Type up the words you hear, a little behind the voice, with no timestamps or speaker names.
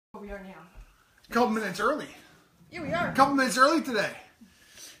we are now. A couple minutes early. Here we are. A couple minutes early today.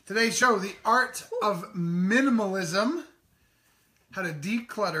 Today's show, the art of minimalism, how to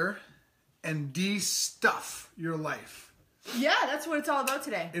declutter and de-stuff your life. Yeah, that's what it's all about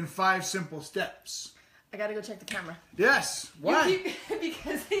today. In 5 simple steps. I gotta go check the camera. Yes. Why?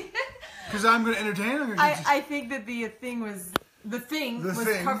 Because I'm going to entertain. I think that the thing was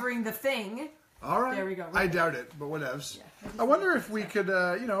covering the thing. All right. There we go. I doubt it, but whatevs. Yeah, I wonder if we could,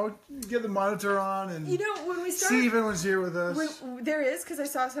 get the monitor on and when we start, see if anyone's here with us. There is, because I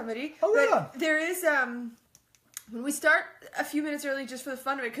saw somebody. Oh, yeah. There is, when we start a few minutes early just for the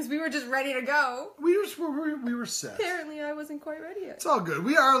fun of it, because we were just ready to go. We were set. Apparently, I wasn't quite ready yet. It's all good.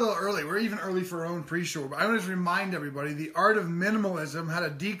 We are a little early. We're even early for our own pre-show. But I want to just remind everybody, the art of minimalism, how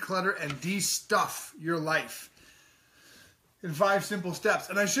to declutter and de-stuff your life. In 5 simple steps.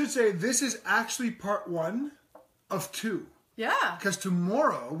 And I should say, this is actually part 1 of 2. Yeah. Because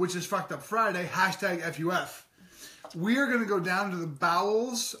tomorrow, which is Fucked Up Friday, #FUF, we are going to go down to the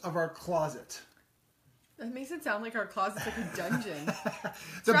bowels of our closet. That makes it sound like our closet's like a dungeon.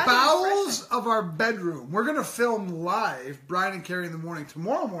 The bowels of our bedroom. We're going to film live, Brian and Carrie in the morning,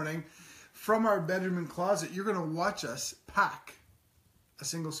 tomorrow morning, from our bedroom and closet. You're going to watch us pack a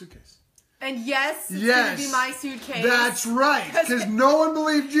single suitcase. And yes, it's going to be my suitcase. That's right, because no one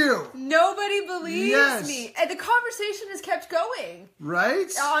believed you. Nobody believes me. And the conversation has kept going.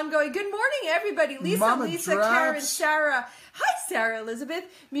 Right? Ongoing. Good morning, everybody. Lisa, Karen, Sarah. Hi, Sarah Elizabeth.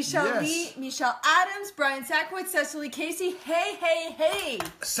 Michelle Lee, Michelle Adams, Brian Sackwood, Cecily Casey. Hey, hey, hey.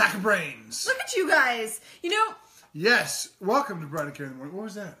 Sack of brains. Look at you guys. Yes. Welcome to Brian and Carrie in the morning. What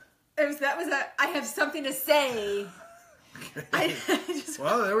was that? I have something to say. Okay.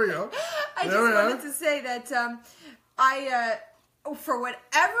 Well, there we go. I just wanted to say that for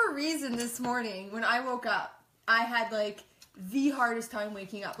whatever reason this morning when I woke up, I had like the hardest time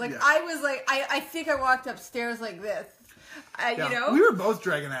waking up. Like I was like, I think I walked upstairs like this. We were both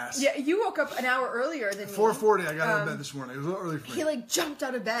dragging ass. Yeah, you woke up an hour earlier than me. 4:40, I got out of bed this morning. It was a little early for me. He like jumped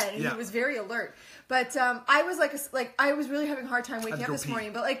out of bed and he was very alert. But I was like I was really having a hard time waking up this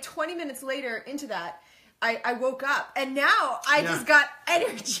morning. But like 20 minutes later into that, I woke up and now I just got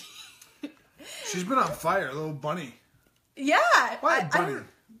energy. She's been on fire, a little bunny. Yeah. Why a bunny?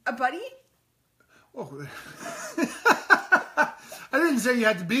 A bunny? Oh. I didn't say you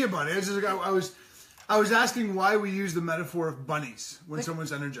had to be a bunny. It's just I was asking why we use the metaphor of bunnies when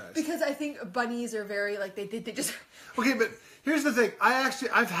someone's energized. Because I think bunnies are very they just. Okay, but here's the thing.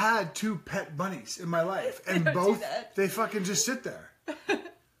 I've had 2 pet bunnies in my life, and both they fucking just sit there.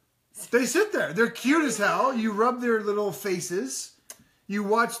 They sit there. They're cute as hell. You rub their little faces. You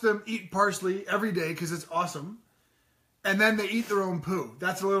watch them eat parsley every day because it's awesome. And then they eat their own poo.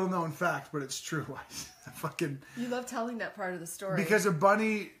 That's a little known fact, but it's true. You love telling that part of the story. Because a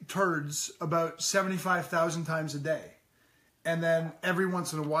bunny turds about 75,000 times a day. And then every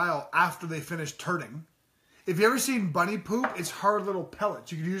once in a while, after they finish turding, if you ever seen bunny poop, it's hard little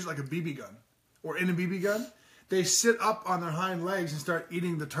pellets. You could use it like a BB gun. Or in a BB gun. They sit up on their hind legs and start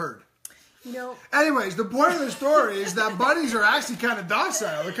eating the turd. Anyways, the point of the story is that bunnies are actually kind of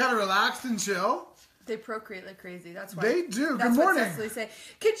docile. They're kind of relaxed and chill. They procreate like crazy. That's why. They do. That's Good morning. What Cecily say.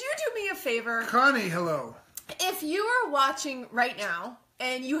 Could you do me a favor? Connie, hello. If you are watching right now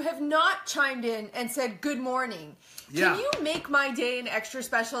and you have not chimed in and said good morning, can you make my day an extra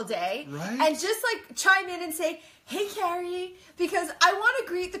special day? Right. And just like chime in and say, hey, Carrie, because I want to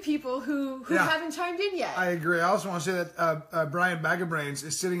greet the people who haven't chimed in yet. I agree. I also want to say that Brian Bag of Brains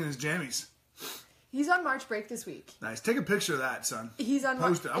is sitting in his jammies. He's on March break this week. Nice. Take a picture of that, son. He's on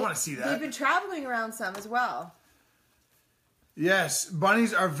Post it. I want to see that. They've been traveling around some as well. Yes,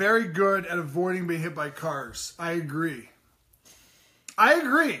 bunnies are very good at avoiding being hit by cars. I agree.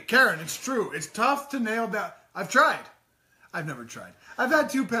 Karen, it's true. It's tough to nail down. I've tried. I've never tried. I've had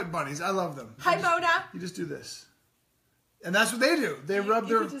 2 pet bunnies. I love them. Hi, Mona. You just do this. And that's what they do. They rub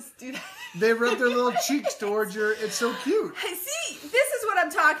their just do that. They rub their little cheeks towards your. It's so cute. Hey, see, this is what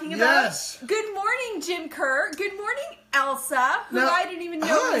I'm talking about. Yes. Good morning, Jim Kerr. Good morning, Elsa, who I didn't even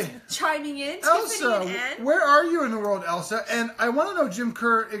know was chiming in. Elsa, Tiffany and Ann. Where are you in the world, Elsa? And I want to know, Jim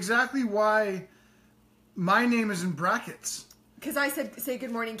Kerr, exactly why my name is in brackets. Because I said, say good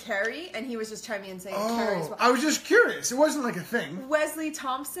morning, Carrie, and he was just chiming in saying Carrie as well. I was just curious. It wasn't like a thing. Wesley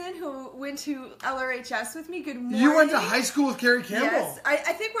Thompson, who went to LRHS with me, good morning. You went to high school with Carrie Campbell? Yes.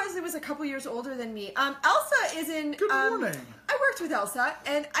 I think Wesley was a couple years older than me. Elsa is in... Good morning. I worked with Elsa,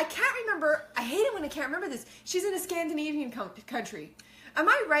 and I can't remember... I hate it when I can't remember this. She's in a Scandinavian country. Am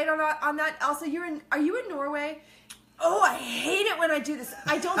I right on that, Elsa? Are you in Norway? Oh, I hate it when I do this.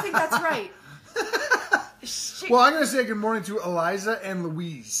 I don't think that's right. Well, I'm going to say good morning to Eliza and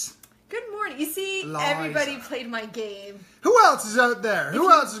Louise. Good morning. You see, Eliza. Everybody played my game. Who else is out there? Who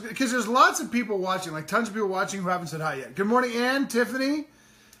else? Because there's lots of people watching, like tons of people watching who haven't said hi yet. Good morning, Ann, Tiffany.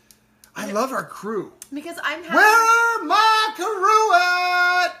 I love our crew. Because I'm having... Where are my crew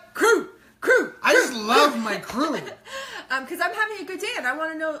at? Crew. I just love my crew. Because I'm having a good day, and I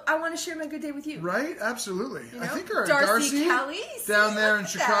want to share my good day with you. Right? Absolutely. You know? I think our Darcy Kelly down there in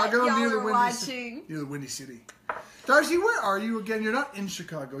Chicago near the Windy City. Darcy, where are you again? You're not in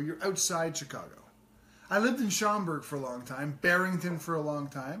Chicago. You're outside Chicago. I lived in Schaumburg for a long time, Barrington for a long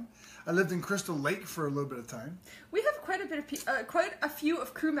time. I lived in Crystal Lake for a little bit of time. We have quite a few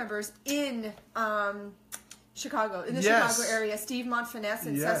of crew members in Chicago, in the Chicago area. Steve Montfinesse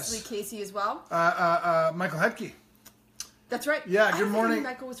and Cecily Casey as well. Michael Hetke. That's right. Yeah, good morning.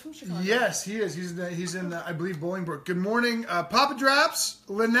 Michael was from Chicago. Yes, he is. He's in I believe, Bolingbrook. Good morning, Papa Draps,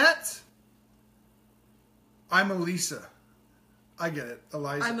 Lynette. I'm Elisa. I get it.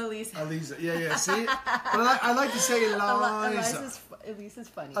 Eliza. I'm Elisa. Eliza. Yeah. See? But I like to say Eliza. Elisa's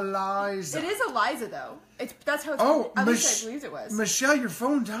funny. Eliza. It is Eliza, though. That's how it's at least I believed it was. Michelle, your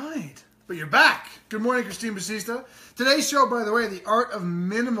phone died. But you're back. Good morning, Christine Basista. Today's show, by the way, the art of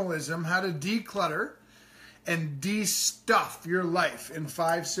minimalism, how to declutter and de-stuff your life in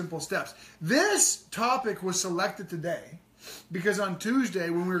 5 simple steps. This topic was selected today because on Tuesday,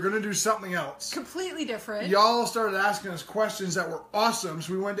 when we were going to do something else, completely different, y'all started asking us questions that were awesome.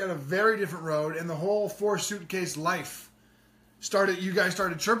 So we went down a very different road, and the whole 4 suitcase life started. You guys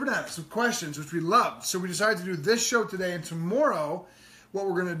started chirping at us with questions, which we loved. So we decided to do this show today, and tomorrow, what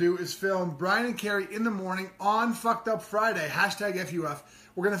we're going to do is film Brian and Carrie in the morning on Fucked Up Friday, #FUF.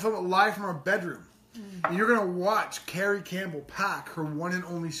 We're going to film it live from our bedroom. And you're going to watch Carrie Campbell pack her one and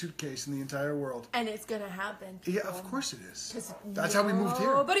only suitcase in the entire world. And it's going to happen. People. Yeah, of course it is. That's how we moved here.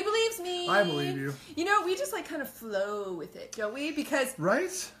 Nobody believes me. I believe you. You know, we just kind of flow with it, don't we? Because...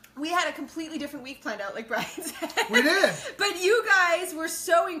 Right? We had a completely different week planned out, like Brian said. We did. But you guys were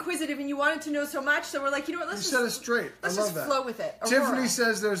so inquisitive and you wanted to know so much, so we're like, you know what, let's set it straight. Let's I love just that. flow with it. Aurora. Tiffany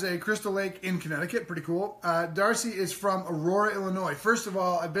says there's a Crystal Lake in Connecticut. Pretty cool. Darcy is from Aurora, Illinois. First of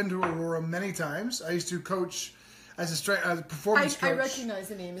all, I've been to Aurora many times. I used to coach as a performance coach. I recognize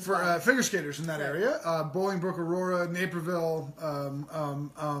the name as for well. figure skaters in that area. Bolingbrook, Aurora, Naperville,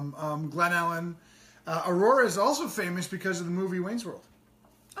 Glen Ellen. Aurora is also famous because of the movie Wayne's World.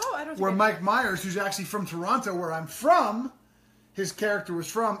 Oh, I don't think where Mike Myers, who's actually from Toronto, where I'm from, his character was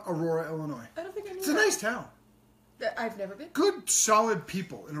from Aurora, Illinois. I don't think I knew It's a nice town. I've never been. Good, solid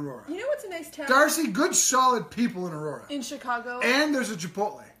people in Aurora. You know what's a nice town? Darcy, good, solid people in Aurora. In Chicago. And there's a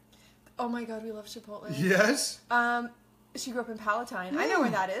Chipotle. Oh my God, we love Chipotle. Yes. She grew up in Palatine. I know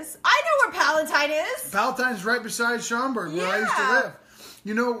where that is. I know where Palatine is. Palatine's right beside Schaumburg, where I used to live.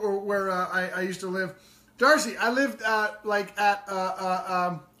 You know where I used to live? Darcy, I lived at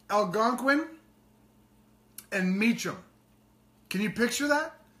Algonquin and Meacham. Can you picture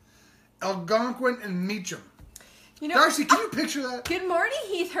that? Algonquin and Meacham. You know, Darcy, can you picture that? Good morning,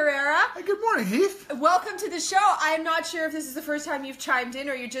 Heath Herrera. Hey, good morning, Heath. Welcome to the show. I am not sure if this is the first time you've chimed in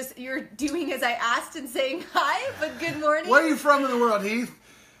or you're doing as I asked and saying hi, but good morning. Where are you from in the world, Heath?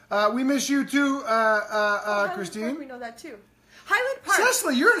 We miss you too, Christine. Park, we know that too. Highland Park.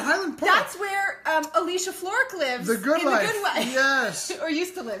 Cecily, you're in Highland Park. That's where Alicia Flork lives. The Good Life. The Good Life. Yes. Or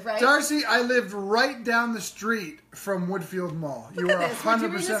used to live, right? Darcy, I lived right down the street from Woodfield Mall. Look you at are this. 100% We're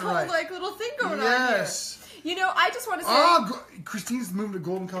doing this whole, right. little thing going on here. Yes. You know, I just want to say... Christine's moving to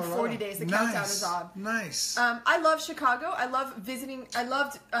Golden, Colorado. 40 days. The countdown is on. Nice. I love Chicago. I love visiting. I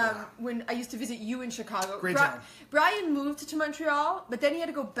loved when I used to visit you in Chicago. Great time. Brian moved to Montreal, but then he had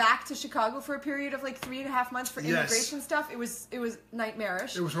to go back to Chicago for a period of 3.5 months for immigration stuff. It was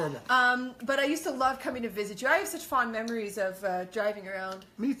nightmarish. It was horrible. But I used to love coming to visit you. I have such fond memories of driving around.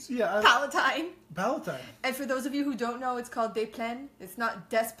 Me too, yeah. Palatine. And for those of you who don't know, it's called Des Plaines. It's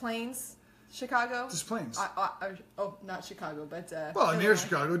not Des Plaines. Chicago? Des Plaines. Not Chicago, but... well, near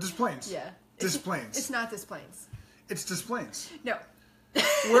Chicago, Des Plaines. Yeah. Des Plaines. It's not Des Plaines. It's Des Plaines. No.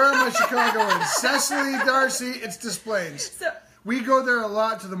 Where are my Chicagoans? Cecily, Darcy, it's Des Plaines. So, we go there a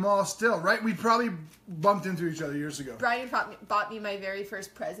lot to the mall still, right? We probably bumped into each other years ago. Brian bought me my very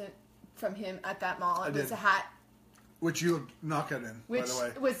first present from him at that mall. It was a hat. Which you look knockout in, by the way.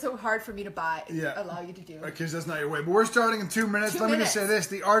 Which was so hard for me to allow you to do. Because that's not your way. But we're starting in 2 minutes. Let me just say this.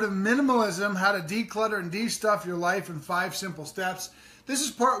 The art of minimalism, how to declutter and de-stuff your life in 5 simple steps. This is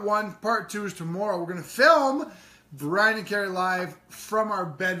part 1. Part 2 is tomorrow. We're going to film Brian and Carrie live from our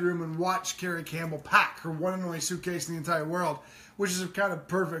bedroom and watch Carrie Campbell pack her one and only suitcase in the entire world, which is a kind of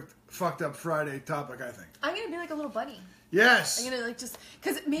perfect fucked up Friday topic, I think. I'm going to be like a little bunny. Yes. I'm gonna like just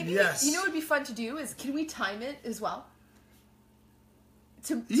because maybe Yes. you know what would be fun to do is can we time it as well?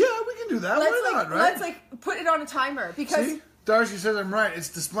 Yeah, we can do that. Why not, right? Let's like put it on a timer because. See? Darcy says I'm right. It's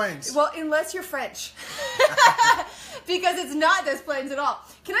Desplaines. Well, unless you're French. Because it's not Desplaines at all.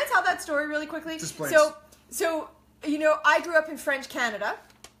 Can I tell that story really quickly? Desplaines. So, you know, I grew up in French Canada,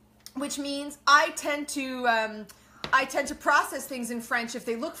 which means I tend to process things in French if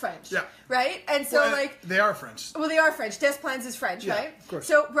they look French. Yeah. Right? And so, they are French. Well, they are French. Desplaines is French, yeah, right? Of course.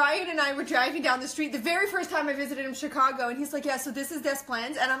 So, Brian and I were driving down the street the very first time I visited him in Chicago, and he's like, yeah, so this is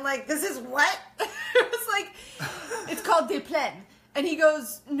Desplaines. And I'm like, this is what? It was like, it's called Des Plaines. And he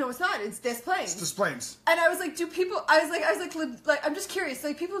goes, no, it's not. It's Desplaines. It's Desplaines. And I was like, do people? I was like, I'm just curious.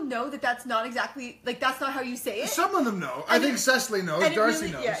 Like, people know that that's not exactly like that's not how you say it. Some of them know. I think Cecily knows. Darcy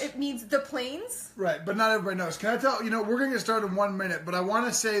knows. Yeah, it means the plains. Right, but not everybody knows. Can I tell? You know, we're gonna get started in 1 minute, but I want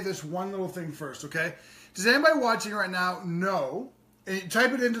to say this one little thing first. Okay? Does anybody watching right now know? And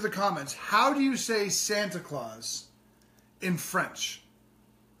type it into the comments. How do you say Santa Claus in French?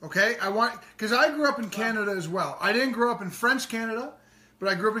 Okay, because I grew up in Canada as well. I didn't grow up in French Canada, but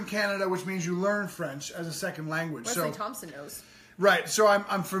I grew up in Canada, which means you learn French as a second language. Wesley Thompson knows. Right, so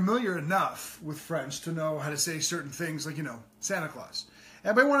I'm familiar enough with French to know how to say certain things, like, you know, Santa Claus.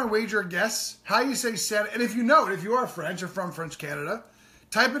 Anybody want to wager a guess how you say Santa? And if you know it, if you are French or from French Canada,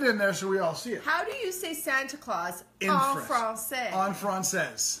 type it in there so we all see it. How do you say Santa Claus in français? En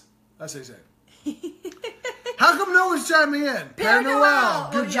français. That's how you say it. How come no one's chiming in? Père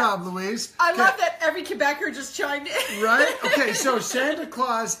Noël. Good job, Louise. I love that every Quebecer just chimed in. Right? Okay, so Santa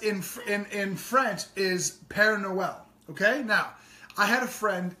Claus in French is Père Noël. Okay? Now, I had a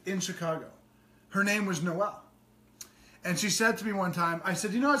friend in Chicago. Her name was Noelle. And she said to me one time, I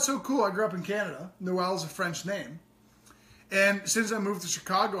said, you know, it's so cool. I grew up in Canada. Noelle is a French name. And since I moved to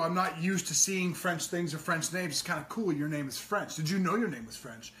Chicago, I'm not used to seeing French things or French names. It's kind of cool your name is French. Did you know your name was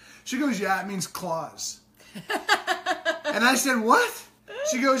French? She goes, yeah, it means claws. And I said, what?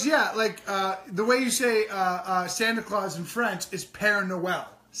 She goes, yeah, like the way you say Santa Claus in French is Père Noël.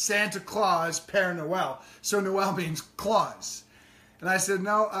 Santa Claus, Père Noël. So Noël means claws. And I said,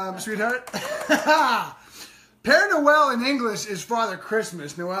 no, sweetheart. Père Noël in English is Father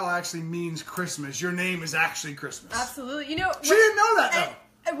Christmas. Noel actually means Christmas. Your name is actually Christmas. Absolutely. You know, she didn't know that,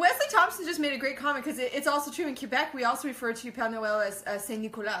 though. Wesley Thompson just made a great comment because it's also true in Quebec. We also refer to Père Noël as Saint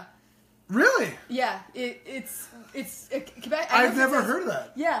Nicolas. Really? Yeah, it's Quebec. I've never heard of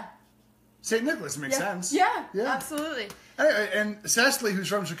that. Yeah. Saint Nicholas makes sense. Yeah, absolutely. Anyway, and Cecily, who's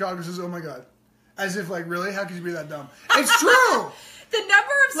from Chicago, says, "Oh my God," as if like, really? How could you be that dumb? It's true. The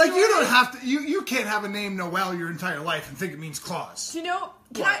number of like you don't have to. You can't have a name Noel your entire life and think it means claws. Do you know?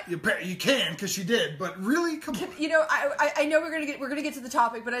 You can because she did, but really, come on. You know, I know we're gonna get to the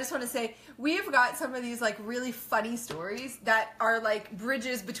topic, but I just want to say we have got some of these like really funny stories that are like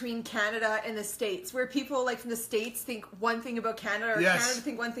bridges between Canada and the States, where people like from the States think one thing about Canada, or Canada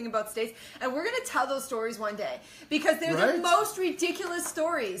think one thing about States, and we're gonna tell those stories one day because they're the most ridiculous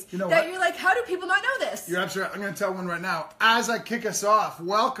stories that you're like, how do people not know this? You're absolutely right. I'm gonna tell one right now as I kick us off.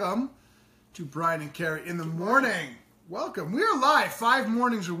 Welcome to Brian and Carrie in the morning. Welcome. We are live 5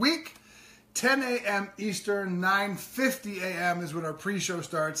 mornings a week, 10 a.m. Eastern, 9:50 a.m. is when our pre-show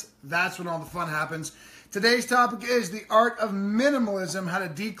starts. That's when all the fun happens. Today's topic is the art of minimalism, how to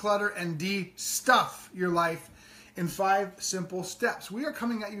declutter and de-stuff your life in 5 simple steps. We are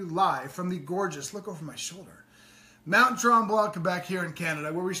coming at you live from the gorgeous, look over my shoulder, Mount Tremblant, Quebec here in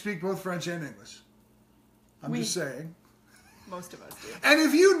Canada, where we speak both French and English. I'm just saying. Most of us do. And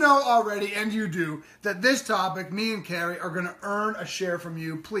if you know already, and you do, that this topic, me and Carrie, are going to earn a share from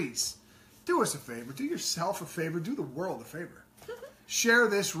you, please do us a favor. Do yourself a favor. Do the world a favor. Share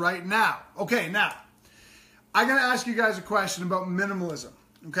this right now. Okay, now, I'm going to ask you guys a question about minimalism.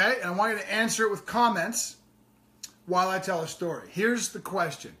 Okay? And I want you to answer it with comments while I tell a story. Here's the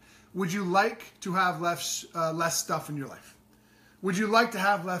question. Would you like to have less stuff in your life? Would you like to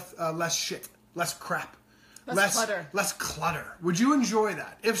have less shit, less crap? Less clutter. Would you enjoy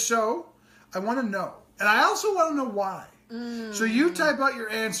that? If so, I want to know. And I also want to know why. So you type out your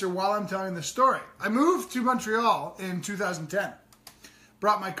answer while I'm telling the story. I moved to Montreal in 2010.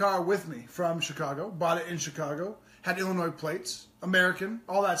 Brought my car with me from Chicago. Bought it in Chicago. Had Illinois plates. American.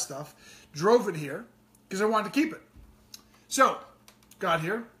 All that stuff. Drove it here because I wanted to keep it. So, got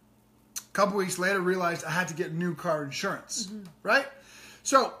here. A couple weeks later, realized I had to get new car insurance. Right?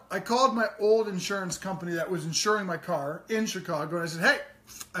 So I called my old insurance company that was insuring my car in Chicago, and I said, hey,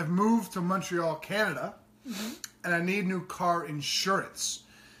 I've moved to Montreal, Canada, and I need new car insurance.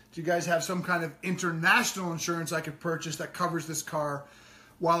 Do you guys have some kind of international insurance I could purchase that covers this car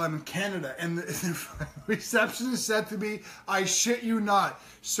while I'm in Canada. And the receptionist said to me, I shit you not,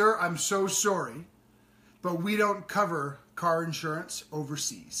 sir, I'm so sorry, but we don't cover car insurance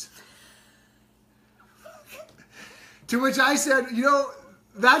overseas. To which I said,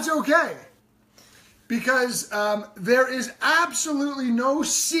 that's okay. Because there is absolutely no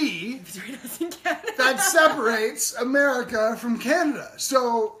sea that separates America from Canada.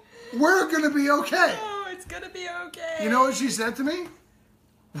 So we're going to be okay. Oh, it's going to be okay. You know what she said to me?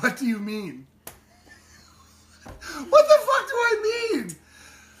 What do you mean? What the fuck do I mean?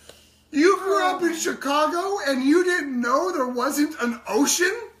 You grew up in Chicago and you didn't know there wasn't an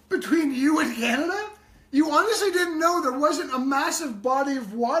ocean between you and Canada? You honestly didn't know there wasn't a massive body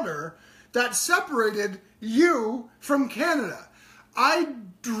of water that separated you from Canada. I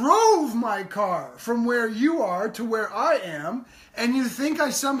drove my car from where you are to where I am, and you think I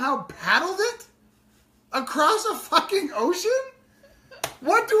somehow paddled it across a fucking ocean?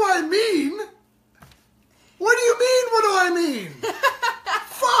 What do I mean? What do you mean, what do I mean?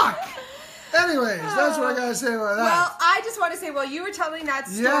 Fuck! Anyways, that's what I gotta say about that. Well, I just want to say, while you were telling that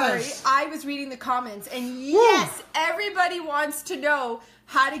story, Yes. I was reading the comments, and yes, everybody wants to know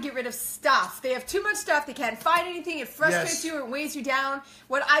how to get rid of stuff. They have too much stuff, they can't find anything, it frustrates you, it weighs you down.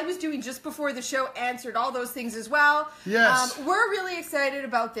 What I was doing just before the show answered all those things as well. Yes. We're really excited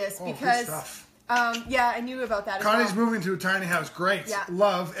about this because... Good stuff. Yeah, I knew about that as Connie's well. moving to a tiny house. Great. Yeah.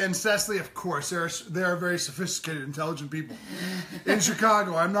 Love. And Cecily, of course. They are very sophisticated, intelligent people. In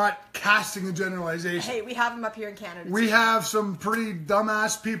Chicago. I'm not casting a generalization. Hey, we have them up here in Canada, We too. have some pretty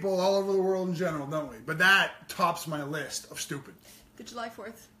dumbass people all over the world in general, don't we? But that tops my list of stupid. The July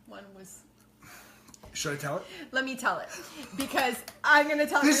 4th one was... Should I tell it? Let me tell it. Because I'm going to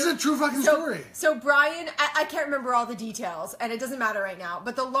tell you... This is a true fucking story. So Brian, I can't remember all the details, and it doesn't matter right now,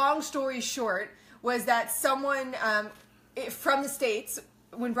 but the long story short was that someone from the States,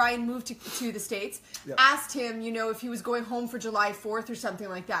 when Brian moved to the States, asked him, if he was going home for July 4th or something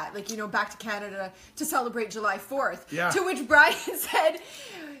like that, back to Canada to celebrate July 4th. Yeah. To which Brian said...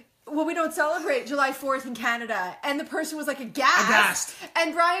 Well, we don't celebrate July 4th in Canada. And the person was aghast.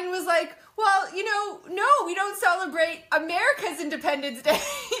 And Brian was like, well, no, we don't celebrate America's Independence Day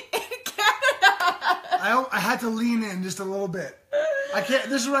in Canada. I had to lean in just a little bit.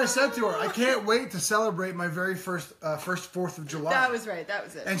 This is what I said to her. I can't wait to celebrate my very first 4th of July. That was right. That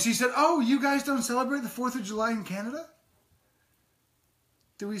was it. And she said, oh, you guys don't celebrate the 4th of July in Canada?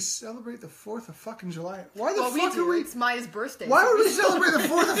 Do we celebrate the 4th of fucking July? Why the fuck do. are we... It's Maya's birthday. Why would we celebrate the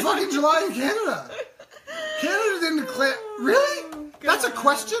 4th of fucking July in Canada? Canada didn't declare... Really? That's a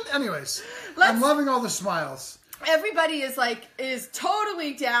question? Anyways, I'm loving all the smiles. Everybody is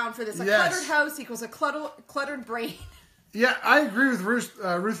totally down for this. A cluttered house equals a cluttered brain. Yeah, I agree with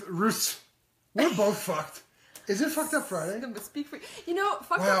Ruth. We're both fucked. Is it Fucked Up Friday? Speak for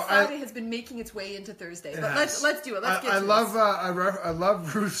Fucked Up Friday has been making its way into Thursday. But let's do it. Let's get to I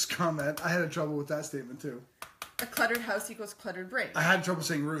love Ruth's comment. I had trouble with that statement too. A cluttered house equals cluttered brain. I had trouble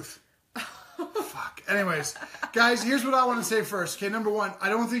saying Ruth. Fuck. Anyways, guys, here's what I want to say first. Okay, number one, I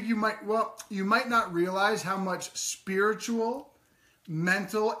don't think you might not realize how much spiritual,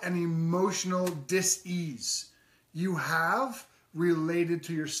 mental, and emotional dis-ease you have related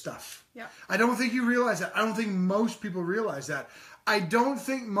to your stuff. Yeah. I don't think you realize that. I don't think most people realize that. I don't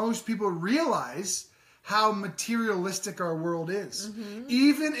think most people realize how materialistic our world is. Mm-hmm.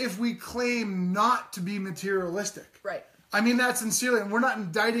 Even if we claim not to be materialistic. Right. I mean that sincerely. And we're not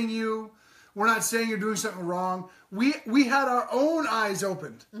indicting you. We're not saying you're doing something wrong. We had our own eyes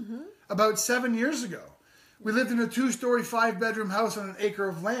opened about 7 years ago. We lived in a 2-story, 5-bedroom house on an acre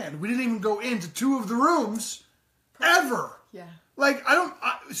of land. We didn't even go into 2 of the rooms ever. Yeah.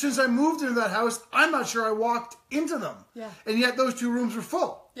 Since I moved into that house, I'm not sure I walked into them. Yeah. And yet those 2 rooms were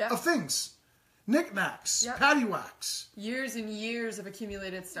full of things. Knickknacks, paddywhacks. Years and years of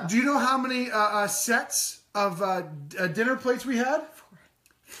accumulated stuff. Do you know how many sets of dinner plates we had?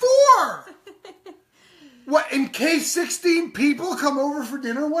 4! What, in case 16 people come over for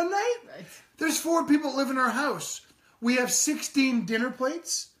dinner one night? Right. There's 4 people that live in our house. We have 16 dinner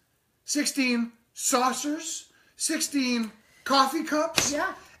plates, 16 saucers, 16 coffee cups,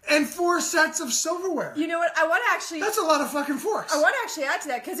 and 4 sets of silverware. You know what? I want to actually... That's a lot of fucking forks. I want to actually add to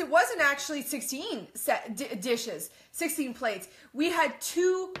that, because it wasn't actually 16 dishes, 16 plates. We had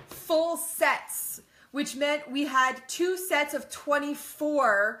 2 full sets, which meant we had 2 sets of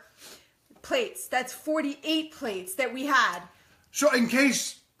 24 plates. That's 48 plates that we had. So in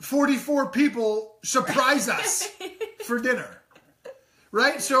case 44 people surprise us for dinner.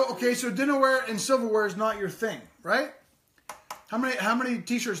 Right? So dinnerware and silverware is not your thing, right? How many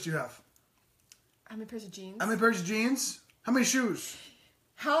t-shirts do you have? How many pairs of jeans? How many pairs of jeans? How many shoes?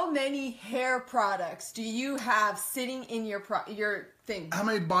 how many hair products do you have sitting in your thing? How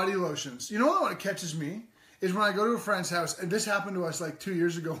many body lotions? You know what catches me is when I go to a friend's house, and this happened to us like 2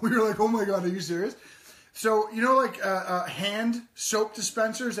 years ago. We were like, oh my God, are you serious? So, you know, like hand soap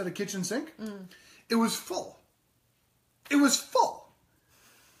dispensers at a kitchen sink? It was full. It was full.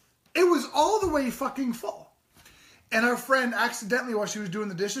 It was all the way fucking full. And our friend accidentally, while she was doing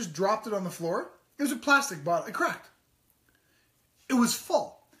the dishes, dropped it on the floor. It was a plastic bottle. It cracked. It was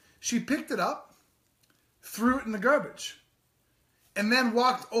full. She picked it up, threw it in the garbage, and then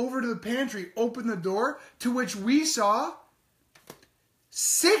walked over to the pantry, opened the door, to which we saw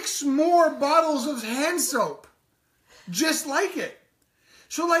 6 more bottles of hand soap, just like it.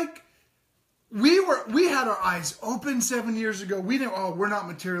 So, like, we had our eyes open 7 years ago. We didn't. Oh, we're not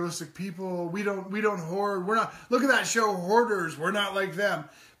materialistic people. We don't hoard. We're not. Look at that show, Hoarders. We're not like them.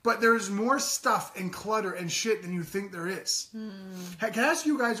 But there's more stuff and clutter and shit than you think there is. Can I ask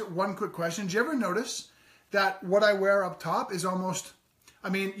you guys one quick question? Did you ever notice that what I wear up top is almost, I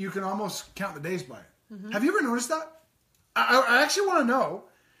mean, you can almost count the days by it. Have you ever noticed that? I actually want to know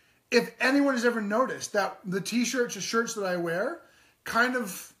if anyone has ever noticed that the t-shirts or shirts that I wear, kind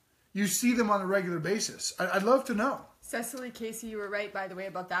of, you see them on a regular basis. I'd love to know. Cecily Casey, you were right, by the way,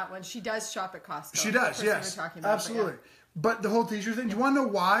 about that one. She does shop at Costco. She does, yes. Absolutely. But the whole t-shirt thing, do you want to know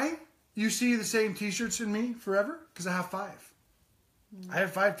why you see the same t-shirts in me forever? Because I have 5. I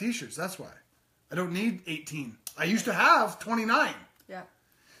have 5 t-shirts, that's why. I don't need 18. I used to have 29. Yeah.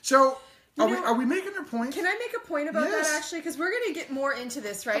 So, are we making a point? Can I make a point about that, actually? Because we're going to get more into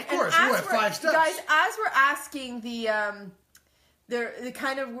this, right? Of course, we have 5 steps. Guys, as we're asking the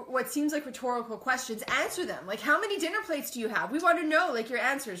kind of what seems like rhetorical questions, answer them. Like, how many dinner plates do you have? We want to know, like, your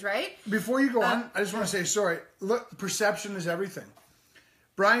answers, right? Before you go on, I just want to say, sorry. Look, perception is everything.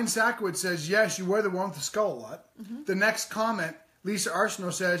 Brian Sackwood says, yes, you wear the one with the skull a lot. The next comment, Lisa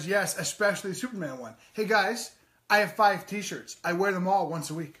Arsenault says, yes, especially the Superman one. Hey, guys, I have 5 t-shirts. I wear them all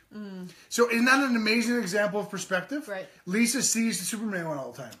once a week. So isn't that an amazing example of perspective? Right. Lisa sees the Superman one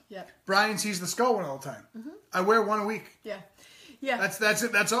all the time. Yeah. Brian sees the skull one all the time. I wear one a week. Yeah. Yeah. That's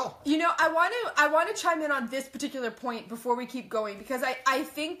it. That's all. You know, I want to chime in on this particular point before we keep going, because I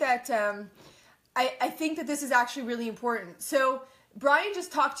think that I think that this is actually really important. So Brian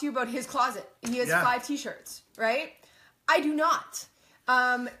just talked to you about his closet. He has 5 t-shirts, right? I do not.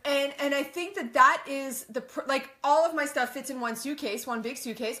 And I think that is like, all of my stuff fits in one suitcase, one big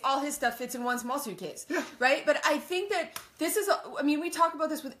suitcase. All his stuff fits in one small suitcase, right? But I think that this is, I mean, we talk about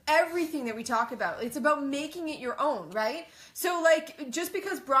this with everything that we talk about. It's about making it your own, right? So, like, just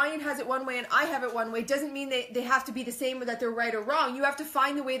because Brian has it one way and I have it one way doesn't mean they have to be the same or that they're right or wrong. You have to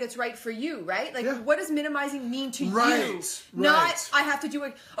find the way that's right for you, right? Like, what does minimizing mean to you? Not, I have to do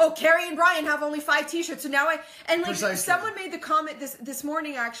it. Oh, Carrie and Brian have only 5 t-shirts, so now and like, someone made the comment this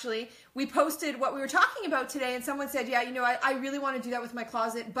morning, actually. We posted what we were talking about today, and someone said, yeah, you know, I really want to do that with my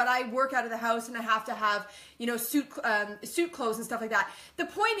closet, but I work out of the house and I have to have, you know, suit clothes and stuff like that. The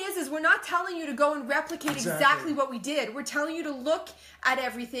point is we're not telling you to go and replicate exactly what we did. We're telling you to look at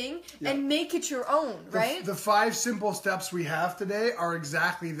everything and make it your own, right? The 5 simple steps we have today are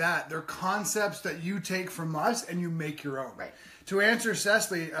exactly that. They're concepts that you take from us and you make your own. Right. To answer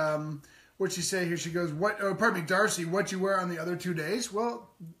Cecily, what'd she say here? She goes, Darcy, what you wear on the other 2 days? Well,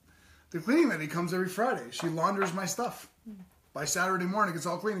 the cleaning lady comes every Friday. She launders my stuff. By Saturday morning, it's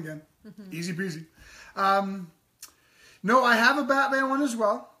all clean again. Easy peasy. No, I have a Batman one as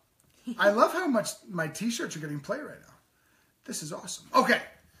well. I love how much my t-shirts are getting play right now. This is awesome. Okay.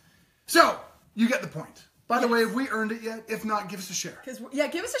 So, you get the point. By the way, have we earned it yet? If not, give us a share.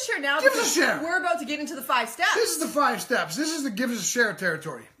 Give us a share now. Give us a share. We're about to get into the 5 steps. This is the 5 steps. This is the give us a share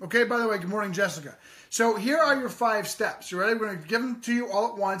territory. Okay, by the way, good morning, Jessica. So here are your 5 steps. You ready? We're going to give them to you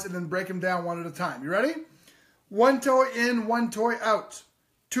all at once and then break them down one at a time. You ready? 1 toy in, 1 toy out.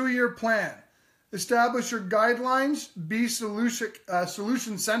 2-year plan. Establish your guidelines. Be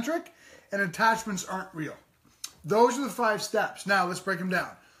solution-centric. And attachments aren't real. Those are the 5 steps. Now, let's break them down.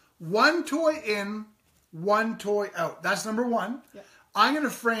 1 toy in, 1 toy out. That's number 1. Yep. I'm going to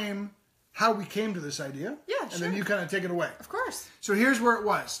frame how we came to this idea. Yeah, sure. And then you kind of take it away. Of course. So here's where it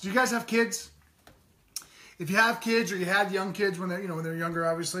was. Do you guys have kids? If you have kids or you had young kids when they're younger,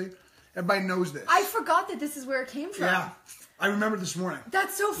 obviously, everybody knows this. I forgot that this is where it came from. Yeah. I remember this morning.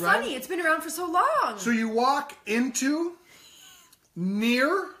 That's so funny. Right? It's been around for so long. So you walk into,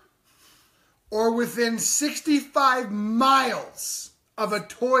 near, or within 65 miles of a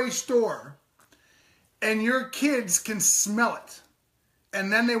toy store, and your kids can smell it.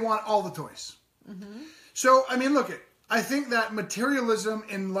 And then they want all the toys. So, I mean, look, I think that materialism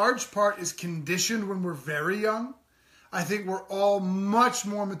in large part is conditioned when we're very young. I think we're all much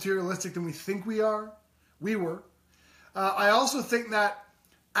more materialistic than we think we are. We were. I also think that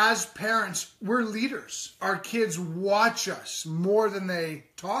as parents, we're leaders. Our kids watch us more than they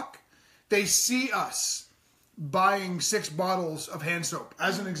talk. They see us buying 6 bottles of hand soap,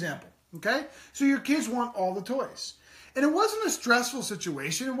 as an example. Okay? So your kids want all the toys. And it wasn't a stressful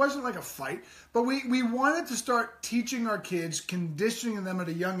situation. It wasn't like a fight. But we wanted to start teaching our kids, conditioning them at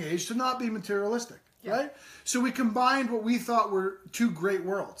a young age to not be materialistic. Yeah. Right? So we combined what we thought were 2 great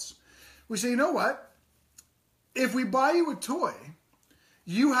worlds. We say, you know what? If we buy you a toy,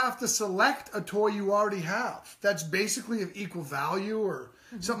 you have to select a toy you already have that's basically of equal value or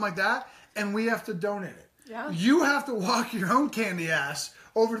something like that, and we have to donate it. Yeah. You have to walk your own candy ass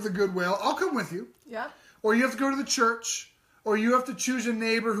over to the Goodwill. I'll come with you. Yeah. Or you have to go to the church, or you have to choose a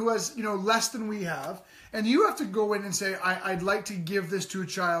neighbor who has, less than we have, and you have to go in and say, I'd like to give this to a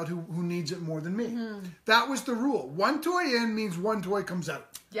child who needs it more than me. Mm-hmm. That was the rule. 1 toy in means 1 toy comes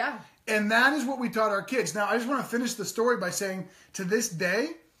out. Yeah. And that is what we taught our kids. Now, I just want to finish the story by saying, to this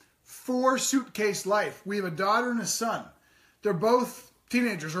day, 4 suitcase life. We have a daughter and a son. They're both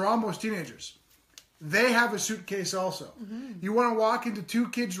teenagers or almost teenagers. They have a suitcase also. Mm-hmm. You want to walk into 2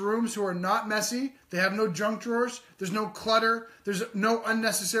 kids' rooms who are not messy. They have no junk drawers. There's no clutter. There's no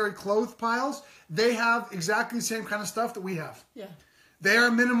unnecessary clothes piles. They have exactly the same kind of stuff that we have. Yeah. They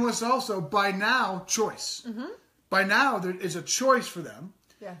are minimalists also. By now, choice. Mm-hmm. By now, there is a choice for them.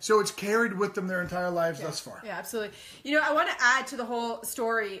 Yeah. So it's carried with them their entire lives thus far. Yeah, absolutely. I want to add to the whole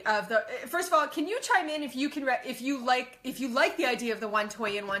story of the. First of all, can you chime in if you can, if you like the idea of the 1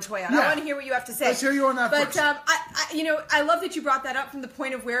 toy in, 1 toy out? Yeah. I want to hear what you have to say. Let's hear you on that first. But I love that you brought that up from the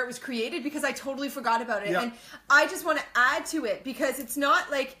point of where it was created, because I totally forgot about it, and I just want to add to it, because it's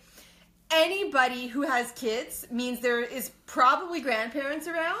not like anybody who has kids means there is probably grandparents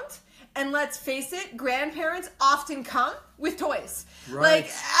around. And let's face it, grandparents often come with toys. Right.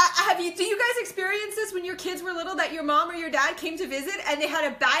 Like, do you guys experience this when your kids were little, that your mom or your dad came to visit and they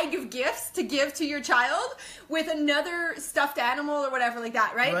had a bag of gifts to give to your child with another stuffed animal or whatever like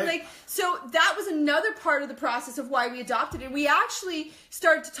that, right? Like, so that was another part of the process of why we adopted it. We actually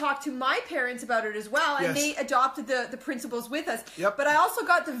started to talk to my parents about it as well, and they adopted the principles with us. Yep. But I also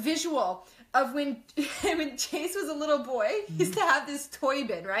got the visual of when Chase was a little boy, he used to have this toy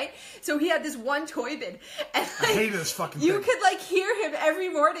bin, right? So he had this 1 toy bin. And I hate this fucking thing. You could hear him every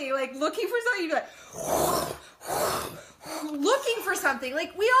morning, looking for something. You'd be like, looking for something. We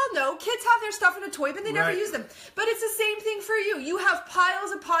all know kids have their stuff in a toy bin, they never use them. But it's the same thing for you. You have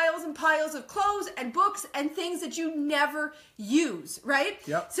piles and piles and piles of clothes and books and things that you never use, right?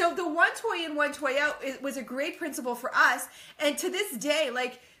 Yep. So the 1 toy in, 1 toy out was a great principle for us. And to this day,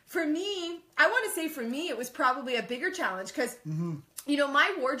 for me, I want to say for me, it was probably a bigger challenge because,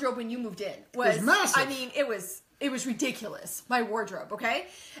 my wardrobe when you moved in was massive. I mean, it was ridiculous, my wardrobe, okay?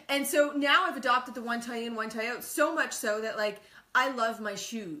 And so now I've adopted the 1 tie in, 1 tie out, so much so that, I love my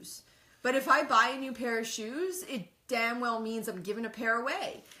shoes. But if I buy a new pair of shoes, it damn well means I'm giving a pair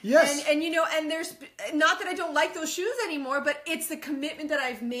away. Yes. And there's, not that I don't like those shoes anymore, but it's the commitment that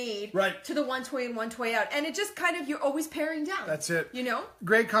I've made to the 1 toy in, 1 toy out. And it just you're always paring down. That's it.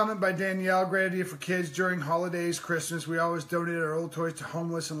 Great comment by Danielle. Great idea for kids during holidays, Christmas. We always donated our old toys to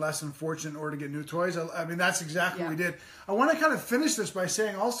homeless and less than fortunate in order to get new toys. I mean, that's exactly what we did. I want to kind of finish this by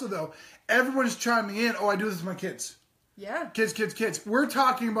saying also, though, everyone's chiming in, I do this with my kids. Yeah. Kids. We're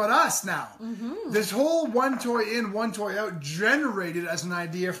talking about us now. Mm-hmm. This whole 1 toy in, 1 toy out generated as an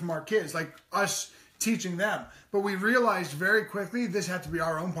idea from our kids, us teaching them. But we realized very quickly this had to be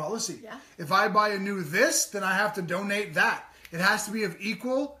our own policy. Yeah. If I buy a new this, then I have to donate that. It has to be of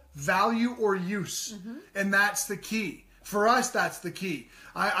equal value or use. Mm-hmm. And that's the key. For us, that's the key.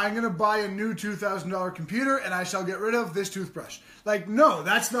 I'm going to buy a new $2,000 computer and I shall get rid of this toothbrush. No,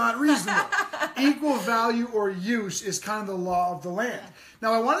 that's not reasonable. Equal value or use is kind of the law of the land.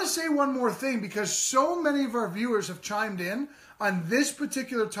 Now, I want to say one more thing, because so many of our viewers have chimed in on this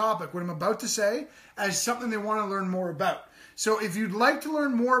particular topic, what I'm about to say, as something they want to learn more about. So if you'd like to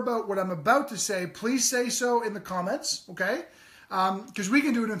learn more about what I'm about to say, please say so in the comments, okay? Because we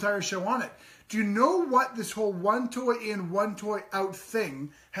can do an entire show on it. Do you know what this whole 1 toy in, 1 toy out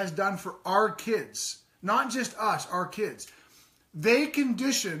thing has done for our kids? Not just us, our kids. They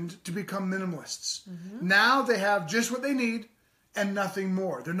conditioned to become minimalists. Mm-hmm. Now they have just what they need and nothing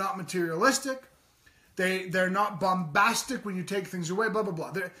more. They're not materialistic. They're not bombastic when you take things away, blah, blah,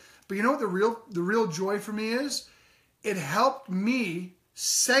 blah. But you know what the real joy for me is? It helped me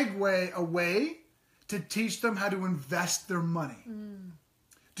segue away to teach them how to invest their money. Mm.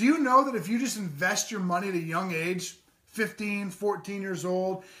 Do you know that if you just invest your money at a young age, 15, 14 years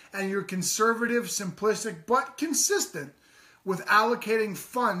old, and you're conservative, simplistic, but consistent with allocating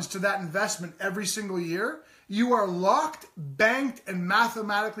funds to that investment every single year, you are locked, banked, and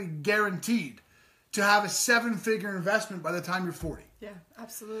mathematically guaranteed to have a 7-figure investment by the time you're 40. Yeah,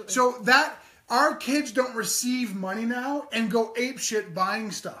 absolutely. So that our kids don't receive money now and go apeshit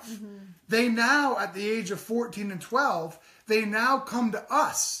buying stuff. Mm-hmm. They now, at the age of 14 and 12, they now come to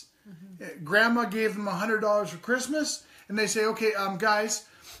us. Mm-hmm. Grandma gave them $100 for Christmas, and they say, okay, guys,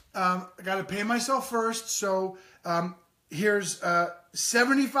 I got to pay myself first, so here's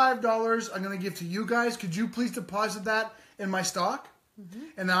 $75 I'm going to give to you guys. Could you please deposit that in my stock? Mm-hmm.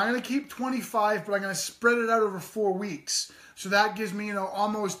 And now I'm going to keep 25, but I'm going to spread it out over 4 weeks. So that gives me,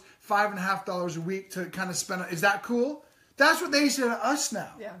 almost $5.50 a week to kind of spend. Is that cool? That's what they say to us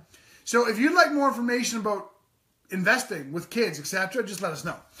now. Yeah. So if you'd like more information about investing with kids, etc., just let us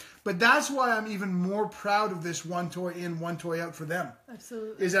know. But that's why I'm even more proud of this one toy in, one toy out for them.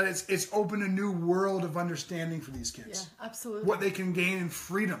 Absolutely. Is that it's opened a new world of understanding for these kids. Yeah, absolutely. What they can gain in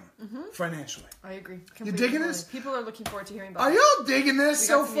freedom financially. I agree. You digging this? People are looking forward to hearing about it. Are y'all digging this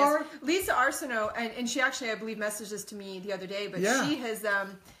so far? Yes. Lisa Arsenault, and she actually, I believe, messaged this to me the other day, but she has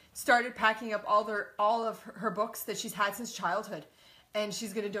started packing up all of her books that she's had since childhood. And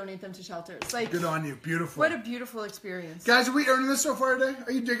she's going to donate them to shelters. Good on you. Beautiful. What a beautiful experience. Guys, are we earning this so far today?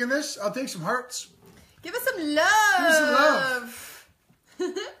 Are you digging this? I'll take some hearts. Give us some love. Give us some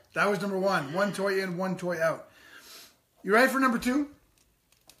love. That was number 1. One toy in, one toy out. You ready for number 2?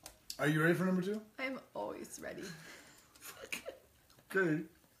 Are you ready for number 2? I'm always ready. Good.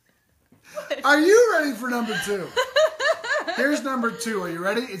 What? Are you ready for number 2? Here's number 2. Are you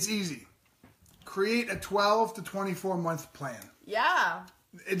ready? It's easy. Create a 12 to 24 month plan. Yeah.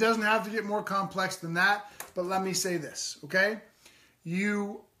 It doesn't have to get more complex than that, but let me say this, okay?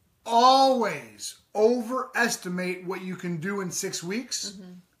 You always overestimate what you can do in 6 weeks,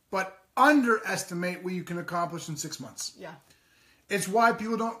 but underestimate what you can accomplish in 6 months. Yeah. It's why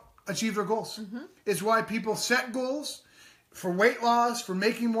people don't achieve their goals. It's why people set goals for weight loss, for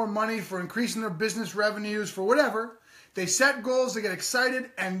making more money, for increasing their business revenues, for whatever. They set goals, they get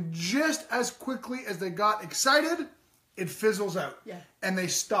excited, and just as quickly as they got excited, it fizzles out. Yeah. And they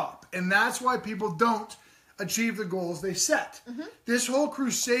stop. And that's why people don't achieve the goals they set. This whole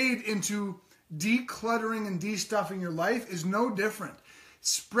crusade into decluttering and de-stuffing your life is no different.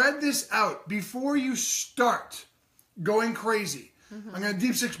 Spread this out before you start going crazy. I'm going to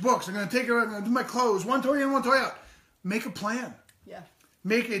deep 6 books. I'm going to take it out. I'm going to do my clothes. One toy in, one toy out. Make a plan. Yeah.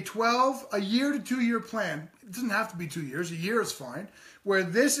 Make a year to 2 year plan. It doesn't have to be 2 years. A year is fine. Where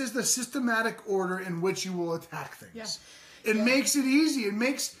this is the systematic order in which you will attack things. Yeah. It makes it easy. It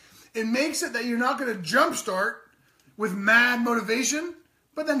makes it that you're not going to jumpstart with mad motivation,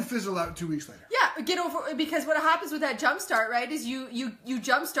 but then fizzle out 2 weeks later. Yeah, get over, because what happens with that jumpstart, right, is you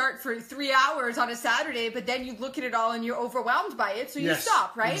jumpstart for 3 hours on a Saturday, but then you look at it all and you're overwhelmed by it, so you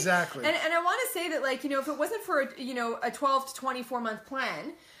stop, right? Exactly. And I want to say that, if it wasn't for a 12 to 24 month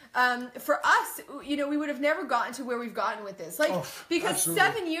plan, for us, we would have never gotten to where we've gotten with this. Because absolutely.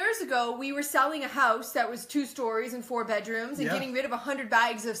 7 years ago, we were selling a house that was 2 stories and 4 bedrooms and getting rid of 100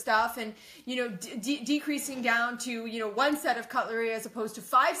 bags of stuff and, decreasing down to, 1 set of cutlery as opposed to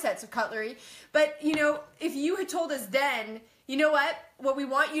 5 sets of cutlery. But, if you had told us then, you know what we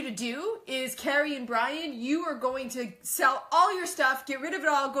want you to do is, Carrie and Brian, you are going to sell all your stuff, get rid of it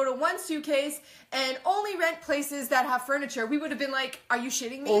all, go to 1 suitcase, and only rent places that have furniture. We would have been like, are you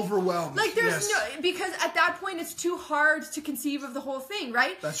shitting me? Overwhelmed. Because at that point it's too hard to conceive of the whole thing,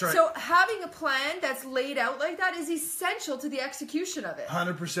 right? That's right. So having a plan that's laid out like that is essential to the execution of it.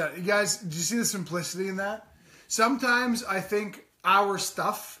 100%. You guys, did you see the simplicity in that? Sometimes I think our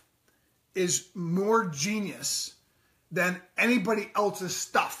stuff is more genius than anybody else's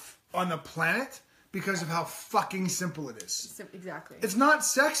stuff on the planet because of how fucking simple it is. Exactly. It's not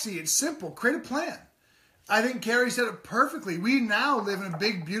sexy. It's simple. Create a plan. I think Carrie said it perfectly. We now live in a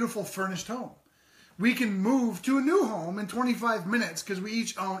big, beautiful, furnished home. We can move to a new home in 25 minutes because we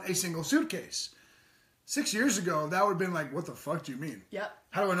each own a single suitcase. 6 years ago, that would have been like, what the fuck do you mean? Yep.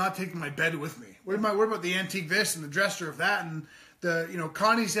 How do I not take my bed with me? What about the antique this and the dresser of that? And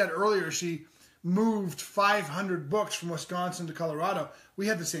Connie said earlier she moved 500 books from Wisconsin to Colorado. We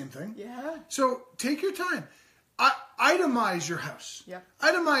had the same thing. Yeah. So take your time. Itemize your house. Yep.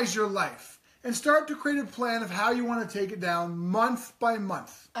 Itemize your life. and start to create a plan of how you want to take it down month by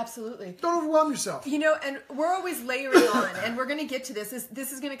month. Absolutely. Don't overwhelm yourself. You know, and we're always layering on, and we're going to get to this.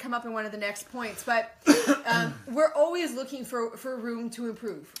 This is going to come up in one of the next points, but we're always looking for room to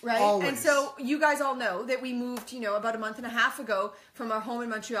improve, right? Always. And so you guys all know that we moved, about a month and a half ago from our home in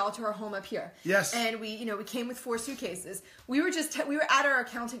Montreal to our home up here. Yes. And we came with 4 suitcases. We were at our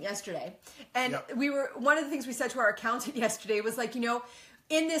accountant yesterday, and one of the things we said to our accountant yesterday was like,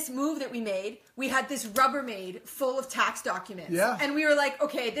 in this move that we made, we had this Rubbermaid full of tax documents. Yeah. And we were like,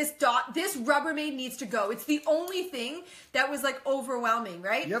 okay, this Rubbermaid needs to go. It's the only thing that was like overwhelming,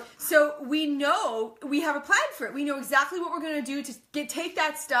 right? Yep. So we know we have a plan for it. We know exactly what we're going to do to take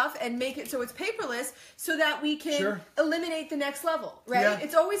that stuff and make it so it's paperless so that we can eliminate the next level, right? Yeah.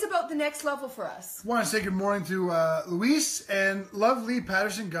 It's always about the next level for us. I want to say good morning to Louise, and lovely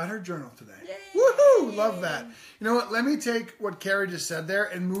Patterson got her journal today. Yay. Woohoo! Love that. You know what? Let me take what Carrie just said there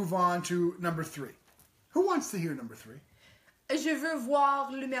and move on to number 3. Who wants to hear number 3? Je veux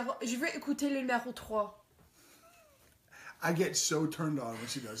écouter le numéro 3. I get so turned on when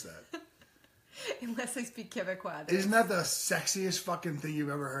she does that. Unless I speak Quebecois. Isn't that the sexiest fucking thing you've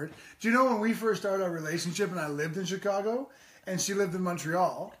ever heard? Do you know when we first started our relationship and I lived in Chicago and she lived in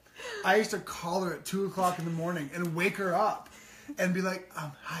Montreal, I used to call her at 2 o'clock in the morning and wake her up and be like,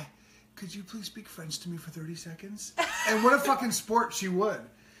 hi, could you please speak French to me for 30 seconds? And what a fucking sport she would.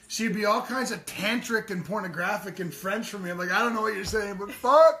 She'd be all kinds of tantric and pornographic in French for me. I'm like, I don't know what you're saying, but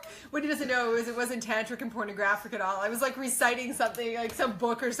fuck. What he doesn't know is it wasn't tantric and pornographic at all. I was like reciting something, like some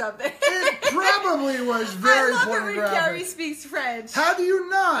book or something. It probably was very pornographic. I love it when Carrie speaks French. How do you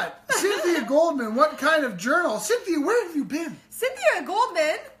not? Cynthia Goldman, what kind of journal? Cynthia, where have you been? Cynthia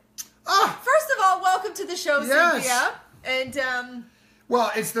Goldman. First of all, welcome to the show, Cynthia. And well,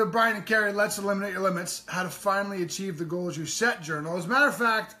 it's the Brian and Carrie Let's Eliminate Your Limits, How to Finally Achieve the Goals You Set journal. As a matter of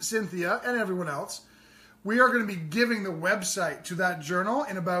fact, Cynthia and everyone else, we are going to be giving the website to that journal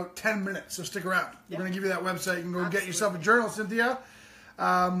in about 10 minutes, so stick around. We're going to give you that website. You can go get yourself a journal, Cynthia.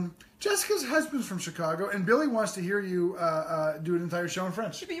 Jessica's husband's from Chicago, and Billy wants to hear you do an entire show in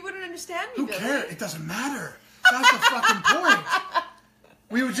French. But you wouldn't understand me, Who Billy. cares? It doesn't matter. That's the fucking point.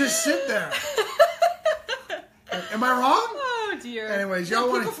 We would just sit there. Am I wrong? Oh, dear. Anyways, y'all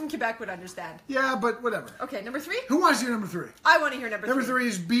want people from Quebec would understand. Yeah, but whatever. Okay, number 3? Who wants to hear number 3? I want to hear number 3. Number 3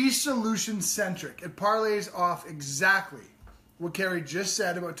 is be solution-centric. It parlays off exactly what Carrie just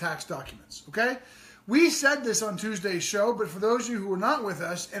said about tax documents, okay? We said this on Tuesday's show, but for those of you who were not with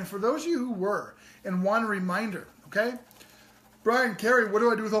us, and for those of you who were, and one reminder, okay? Brian, Carrie, what do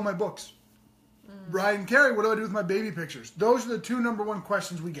I do with all my books? Brian, Carrie, what do I do with my baby pictures? Those are the 2 number 1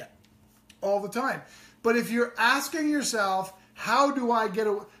 questions we get all the time. But if you're asking yourself, how do I get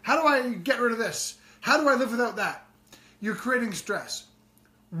rid of this? How do I live without that? You're creating stress.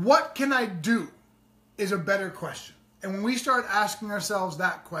 What can I do is a better question. And when we start asking ourselves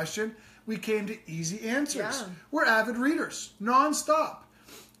that question, we came to easy answers. Yeah. We're avid readers, nonstop.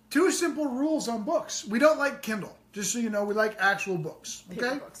 2 simple rules on books. We don't like Kindle. Just so you know, we like actual books. Okay?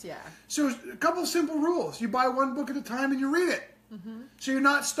 Paper books, yeah. So a couple simple rules. You buy 1 book at a time and you read it. Mm-hmm. So you're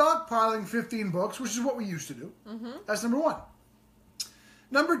not stockpiling 15 books, which is what we used to do. Mm-hmm. That's number 1.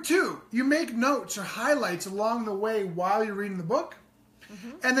 Number 2, you make notes or highlights along the way while you're reading the book. Mm-hmm.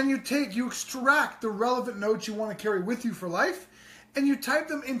 And then you extract the relevant notes you want to carry with you for life, and you type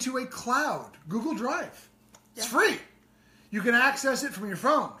them into a cloud, Google Drive. Yeah. It's free. You can access it from your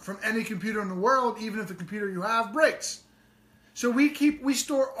phone, from any computer in the world, even if the computer you have breaks. So we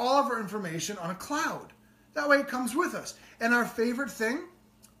store all of our information on a cloud. That way it comes with us. And our favorite thing,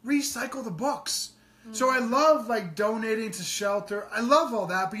 recycle the books. Mm. So I love donating to shelter. I love all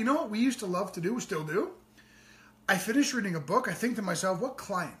that. But you know what we used to love to do, we still do? I finish reading a book, I think to myself, what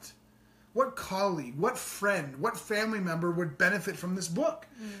client, what colleague, what friend, what family member would benefit from this book?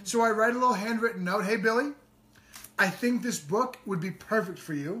 Mm. So I write a little handwritten note, hey Billy, I think this book would be perfect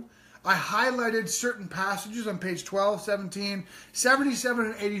for you. I highlighted certain passages on page 12, 17, 77,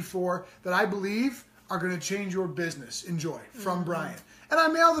 and 84 that I believe are going to change your business. Enjoy. From Brian. And I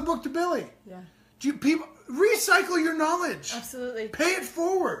mail the book to Billy. Yeah. People recycle your knowledge. Absolutely. Pay it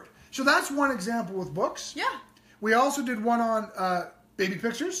forward. So that's one example with books. Yeah. We also did one on baby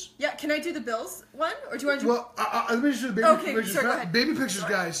pictures. Yeah. Can I do the bills one? Or do you want to do... Well, let me just do the baby pictures. Sorry, go ahead. Baby pictures,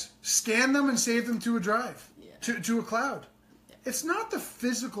 guys. Scan them and save them to a drive. Yeah. To a cloud. Yeah. It's not the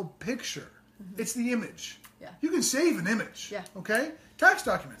physical picture. Mm-hmm. It's the image. Yeah. You can save an image. Yeah. Okay? Tax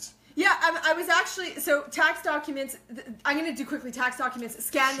documents. Yeah, I was actually, so tax documents, I'm going to do quickly tax documents,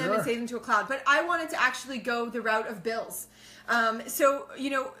 scan them and save them to a cloud. But I wanted to actually go the route of bills. So,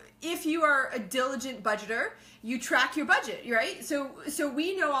 if you are a diligent budgeter, you track your budget, right? So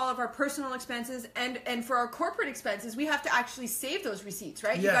we know all of our personal expenses, and for our corporate expenses, we have to actually save those receipts,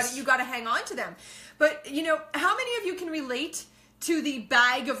 right? Yes. You got to hang on to them. But, how many of you can relate to the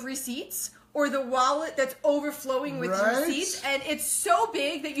bag of receipts or the wallet that's overflowing with receipts, and it's so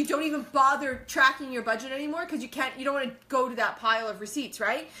big that you don't even bother tracking your budget anymore because you don't want to go to that pile of receipts,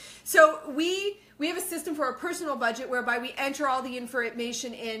 right? So we have a system for our personal budget whereby we enter all the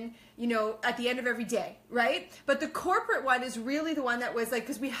information in, at the end of every day, right? But the corporate one is really the one that was like,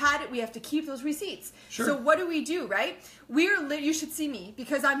 because we have to keep those receipts. Sure. So what do, right? You should see me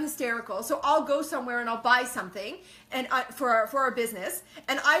because I'm hysterical. So I'll go somewhere and I'll buy something and for our business,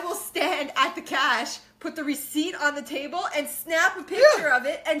 and I will stand at the cash, put the receipt on the table, and snap a picture of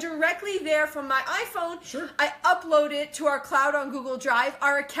it, and directly there from my iPhone, I upload it to our cloud on Google Drive.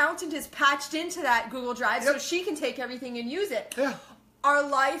 Our accountant is patched into that Google Drive so she can take everything and use it. Yeah. Our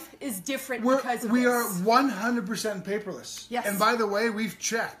life is different because of this. We are 100% paperless. Yes. And by the way, we've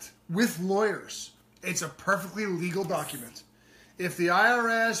checked with lawyers. It's a perfectly legal document. If the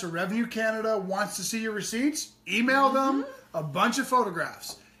IRS or Revenue Canada wants to see your receipts, email them a bunch of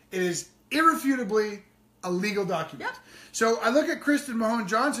photographs. It is irrefutably a legal document. Yep. So I look at Kristen Mahone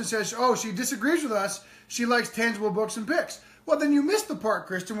Johnson, says, she disagrees with us. She likes tangible books and pics. Well, then you missed the part,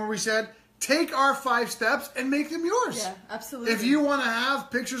 Kristen, where we said, take our 5 steps and make them yours. Yeah, absolutely. If you want to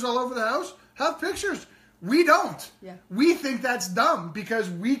have pictures all over the house, have pictures. We don't. Yeah. We think that's dumb because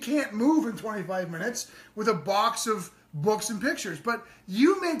we can't move in 25 minutes with a box of books and pictures. But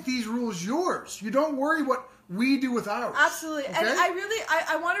you make these rules yours. You don't worry what we do with ours. Absolutely. Okay? And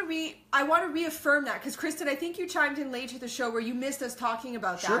I want to reaffirm that because Kristen, I think you chimed in late to the show where you missed us talking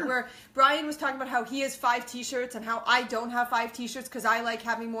about that, where Brian was talking about how he has 5 t-shirts and how I don't have 5 t-shirts because I like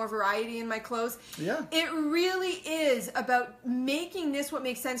having more variety in my clothes. Yeah. It really is about making this what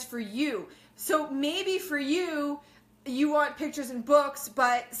makes sense for you. So maybe for you want pictures and books,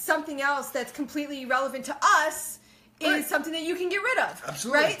 but something else that's completely irrelevant to us is something that you can get rid of.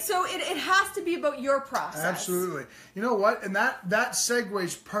 Absolutely. Right? So it has to be about your process. Absolutely. You know what? And that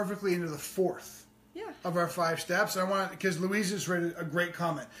segues perfectly into the 4th of our 5 steps. I want, because Louisa just read a great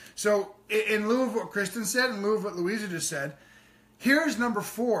comment. So in lieu of what Kristen said, in lieu of what Louisa just said, here's number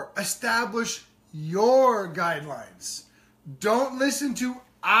 4. Establish your guidelines. Don't listen to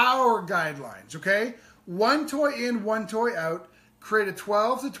our guidelines, okay? 1 toy in, 1 toy out. Create a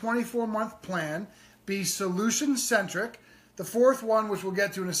 12 to 24 month plan. Be solution-centric. The 4th one, which we'll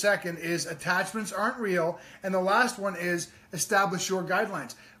get to in a second, is attachments aren't real. And the last one is establish your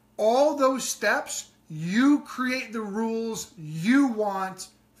guidelines. All those steps, you create the rules you want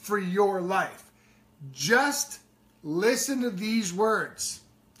for your life. Just listen to these words.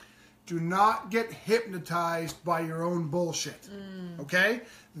 Do not get hypnotized by your own bullshit. Okay?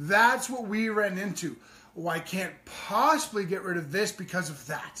 That's what we ran into. Oh, I can't possibly get rid of this because of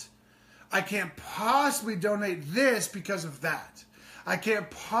that. I can't possibly donate this because of that. I can't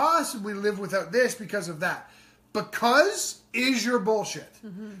possibly live without this because of that. Because is your bullshit.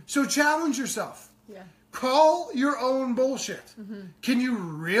 So challenge yourself. Yeah. Call your own bullshit. Can you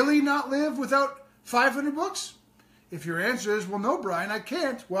really not live without 500 books? If your answer is, well, no, Brian, I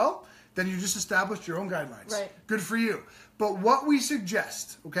can't. Well, then you just established your own guidelines. Right. Good for you. But what we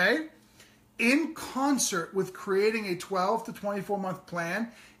suggest, okay, in concert with creating a 12 to 24 month plan,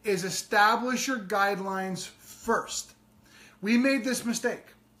 is establish your guidelines first. We made this mistake.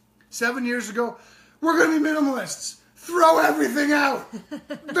 7 years ago, we're going to be minimalists. Throw everything out.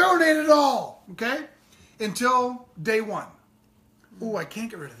 Donate it all. Okay? Until day 1. Ooh, I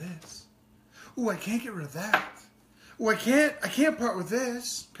can't get rid of this. Ooh, I can't get rid of that. Ooh, I can't part with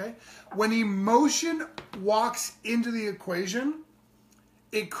this. Okay? When emotion walks into the equation,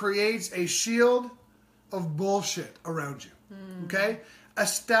 it creates a shield of bullshit around you. Okay?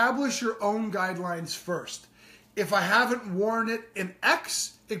 Establish your own guidelines first. If I haven't worn it in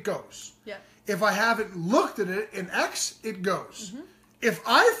X, it goes. Yeah. If I haven't looked at it in X, it goes. If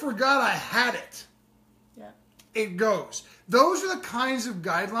I forgot I had it, it goes. Those are the kinds of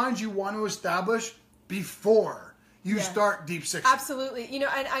guidelines you want to establish before you start Deep Six. Absolutely. And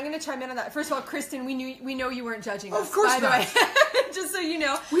I'm going to chime in on that. First of all, Kristen, we know you weren't judging us. Of course not. By the way. Just so you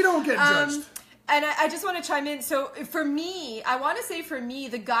know. We don't get judged. And I just want to chime in. So for me, I want to say for me,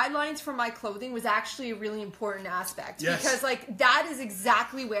 the guidelines for my clothing was actually a really important aspect. Yes. Because that is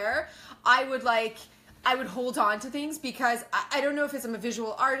exactly where I would I would hold on to things because I don't know if I'm a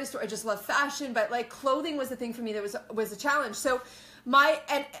visual artist or I just love fashion, but like clothing was the thing for me that was a challenge. So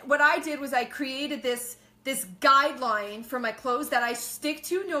what I did was I created this guideline for my clothes that I stick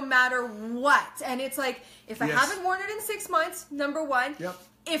to no matter what. And it's like, if I haven't worn it in 6 months, number one. Yep.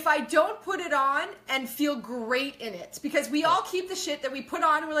 If I don't put it on and feel great in it, because we all keep the shit that we put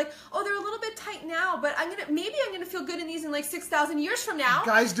on and we're like, oh, they're a little bit tight now, but maybe I'm gonna feel good in these in like 6,000 years from now.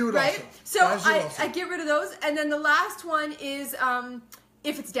 Guys do it right? also. So I get rid of those, and then the last one is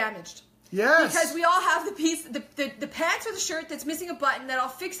if it's damaged. Yes. Because we all have the piece, the pants or the shirt that's missing a button that I'll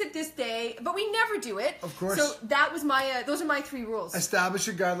fix it this day, but we never do it. Of course. So that was those are my 3 rules. Establish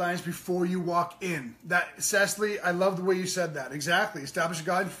your guidelines before you walk in. Cecily, I love the way you said that. Exactly. Establish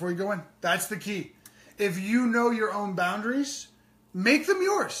your guidelines before you go in. That's the key. If you know your own boundaries, make them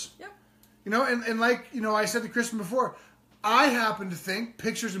yours. Yep. You know, and like, you know, I said to Kristen before, I happen to think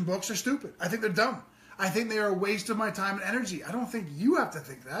pictures and books are stupid. I think they're dumb. I think they are a waste of my time and energy. I don't think you have to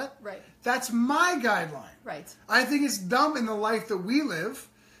think that. Right. That's my guideline. Right. I think it's dumb in the life that we live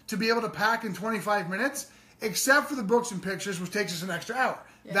to be able to pack in 25 minutes, except for the books and pictures, which takes us an extra hour.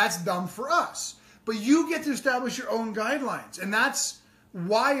 Yeah. That's dumb for us. But you get to establish your own guidelines, and that's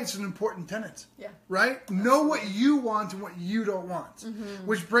why it's an important tenet. Yeah. Right? Absolutely. Know what you want and what you don't want. Mm-hmm.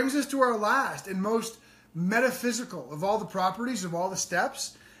 Which brings us to our last and most metaphysical of all the properties, of all the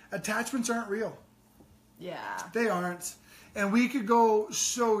steps. Attachments aren't real. Yeah. They aren't. And we could go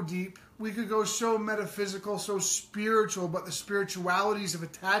so deep. We could go so metaphysical, so spiritual, but the spiritualities of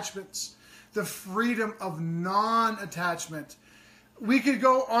attachments, the freedom of non-attachment. We could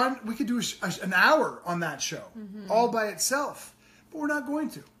go on, we could do an hour on that show, all by itself. But we're not going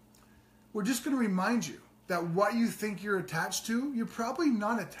to. We're just going to remind you that what you think you're attached to, you're probably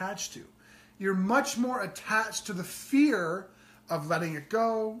not attached to. You're much more attached to the fear of letting it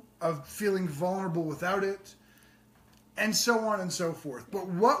go, of feeling vulnerable without it, and so on and so forth. But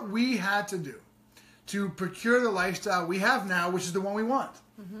what we had to do to procure the lifestyle we have now, which is the one we want,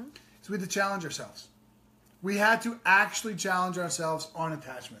 is we had to challenge ourselves. We had to actually challenge ourselves on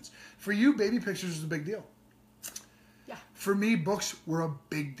attachments. For you, baby pictures was a big deal. Yeah. For me, books were a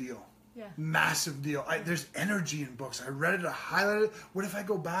big deal. Yeah. Massive deal. There's energy in books. I read it, I highlighted it. What if I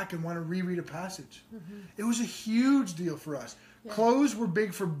go back and want to reread a passage? It was a huge deal for us. Yeah. Clothes were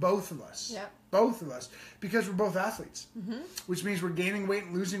big for both of us. Yeah. Both of us. Because we're both athletes. Which means we're gaining weight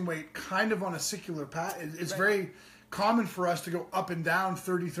and losing weight kind of on a secular path. It's very common for us to go up and down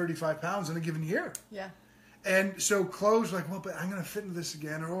 30, 35 pounds in a given year. Yeah. And so clothes like, well, but I'm going to fit into this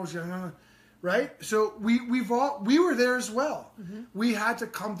again. Or, right? So we were there as well. We had to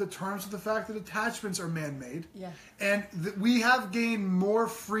come to terms with the fact that attachments are man-made. Yeah. And we have gained more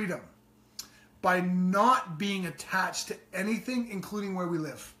freedom by not being attached to anything, including where we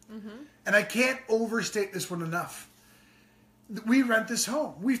live. And I can't overstate this one enough. We rent this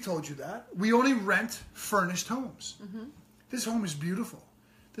home. We've told you that. We only rent furnished homes. This home is beautiful.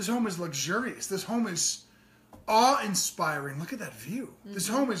 This home is luxurious. This home is awe-inspiring. Look at that view. This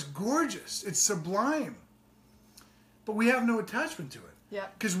home is gorgeous. It's sublime. But we have no attachment to it. Yeah.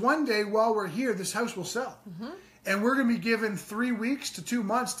 Because one day while we're here, this house will sell. And we're going to be given 3 weeks to 2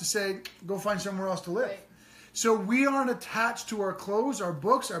 months to say, go find somewhere else to live. Right. So we aren't attached to our clothes, our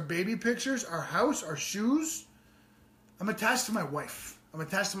books, our baby pictures, our house, our shoes. I'm attached to my wife. I'm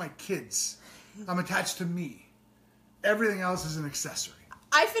attached to my kids. I'm attached to me. Everything else is an accessory.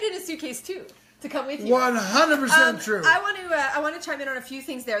 I fit in a suitcase too to come with you. 100% true. I want to chime in on a few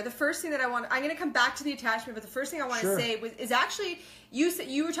things there. The first thing that I'm going to come back to the attachment, but the first thing I want to say is actually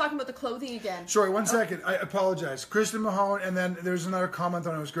you were talking about the clothing again. Sorry, one second. I apologize. Kristen Mahone, and then there's another comment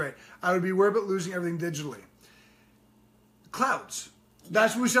on it. It was great. I would be worried about losing everything digitally. Clouds.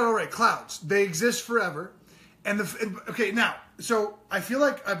 That's what we said already. Clouds. They exist forever. Okay, now, so I feel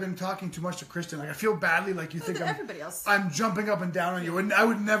like I've been talking too much to Kristen. Like I feel badly, like you think I'm jumping up and down on you, and I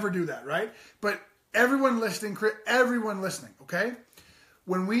would never do that, right? But everyone listening, okay?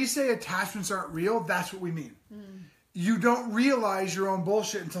 When we say attachments aren't real, that's what we mean. You don't realize your own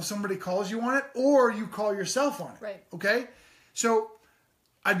bullshit until somebody calls you on it, or you call yourself on it. Right. Okay? So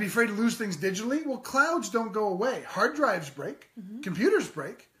I'd be afraid to lose things digitally. Well, clouds don't go away. Hard drives break. Computers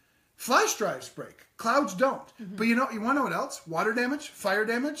break. Flash drives break. Clouds don't. But you want to know what else? Water damage, fire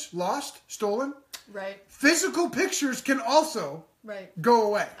damage, lost, stolen. Right. Physical pictures can also go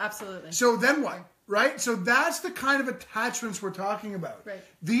away. Absolutely. So then what? Right? So that's the kind of attachments we're talking about. Right.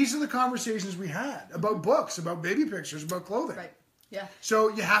 These are the conversations we had about books, about baby pictures, about clothing. Right. Yeah. So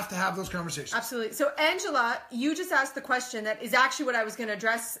you have to have those conversations. Absolutely. So Angela, you just asked the question that is actually what I was going to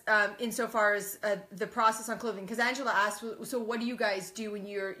address insofar as the process on clothing. Because Angela asked, so what do you guys do when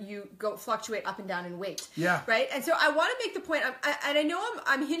you go fluctuate up and down in weight? Yeah. Right. And so I want to make the point, and I know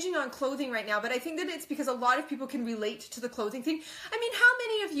I'm hinging on clothing right now, but I think that it's because a lot of people can relate to the clothing thing. I mean, how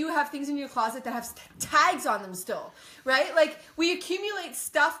many of you have things in your closet that have tags on them still? Right? Like we accumulate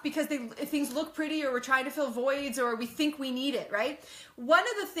stuff because things look pretty, or we're trying to fill voids, or we think we need it, right? One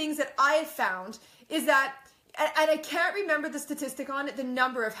of the things that I have found is that, and I can't remember the statistic on it, the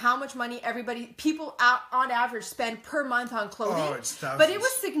number of how much money people on average spend per month on clothing. Oh, it's thousands. But it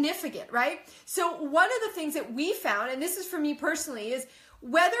was significant, right? So one of the things that we found, and this is for me personally, is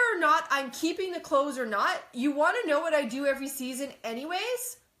whether or not I'm keeping the clothes or not, you want to know what I do every season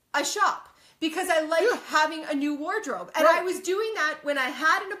anyways? I shop. Because I like having a new wardrobe. And I was doing that when I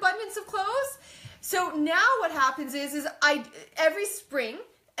had an abundance of clothes. So now what happens is every spring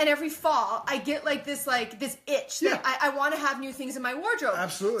and every fall, I get this itch that I want to have new things in my wardrobe.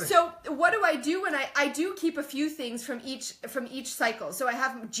 Absolutely. So what do I do when I do keep a few things from each cycle. So I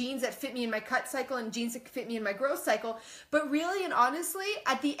have jeans that fit me in my cut cycle and jeans that fit me in my growth cycle. But really and honestly,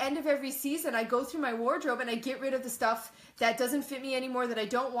 at the end of every season, I go through my wardrobe and I get rid of the stuff that doesn't fit me anymore, that I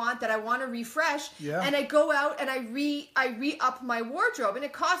don't want, that I want to refresh. Yeah. And I go out and I re-up my wardrobe. And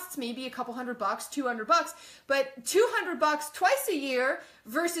it costs maybe a couple $100, $200. But $200 twice a year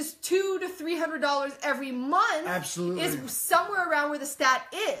versus $200 to $300 every month is somewhere around where the stat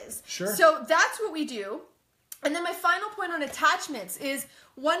is. Sure. So that's what we do. And then my final point on attachments is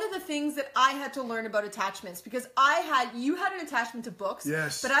one of the things that I had to learn about attachments, because you had an attachment to books,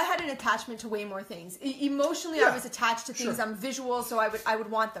 yes, but I had an attachment to way more things. Emotionally, I was attached to things. Sure. I'm visual, so I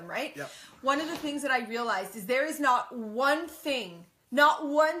would want them, right? Yep. One of the things that I realized is there is not one thing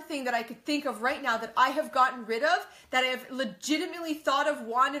that I could think of right now that I have gotten rid of that I have legitimately thought of,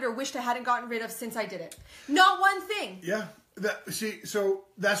 wanted, or wished I hadn't gotten rid of since I did it. Not one thing. Yeah. So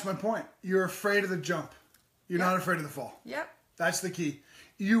that's my point. You're afraid of the jump. You're not afraid of the fall. Yep. That's the key.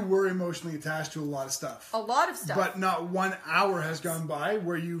 You were emotionally attached to a lot of stuff. A lot of stuff. But not 1 hour has gone by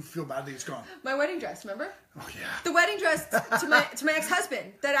where you feel badly it's gone. My wedding dress, remember? Oh, yeah. The wedding dress to my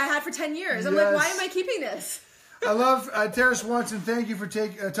ex-husband that I had for 10 years. I'm like, why am I keeping this? I love Tara Swanson. Thank you for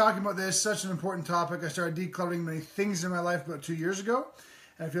talking about this. Such an important topic. I started decluttering many things in my life about 2 years ago.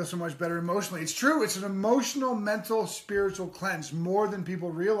 And I feel so much better emotionally. It's true. It's an emotional, mental, spiritual cleanse more than people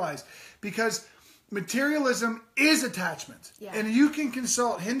realize. Because materialism is attachment. Yeah. And you can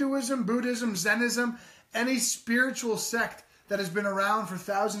consult Hinduism, Buddhism, Zenism, any spiritual sect that has been around for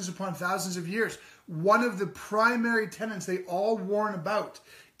thousands upon thousands of years. One of the primary tenets they all warn about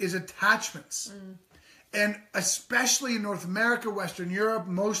is attachments. And especially in North America, Western Europe,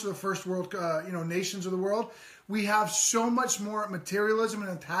 most of the first world nations of the world, we have so much more materialism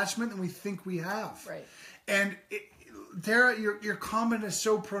and attachment than we think we have. Right. And Tara, your comment is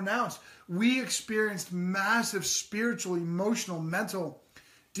so pronounced. We experienced massive spiritual, emotional, mental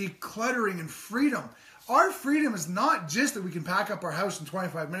decluttering and freedom. Our freedom is not just that we can pack up our house in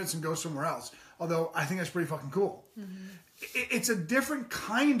 25 minutes and go somewhere else, although I think that's pretty fucking cool. Mm-hmm. It's a different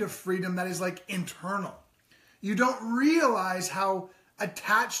kind of freedom that is like internal. You don't realize how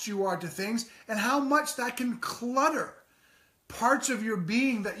attached you are to things and how much that can clutter parts of your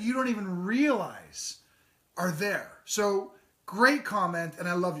being that you don't even realize are there. So great comment, and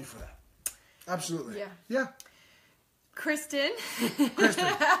I love you for that. Absolutely. Yeah. Kristen.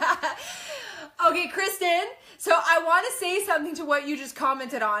 Okay, Kristen. So I want to say something to what you just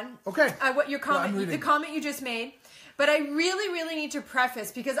commented on. Okay. What your comment, the comment you just made. But I really, really need to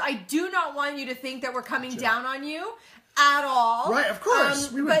preface, because I do not want you to think that we're coming down on you at all. Right, of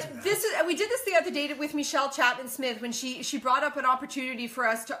course. We did this the other day with Michelle Chapman-Smith when she brought up an opportunity for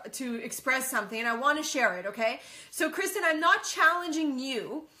us to express something, and I want to share it, okay? So, Kristen, I'm not challenging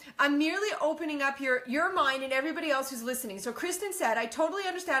you. I'm merely opening up your mind and everybody else who's listening. So, Kristen said, I totally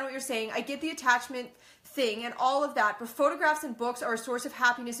understand what you're saying. I get the attachment thing and all of that, but photographs and books are a source of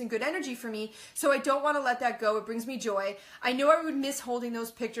happiness and good energy for me, so I don't want to let that go. It brings me joy. I know I would miss holding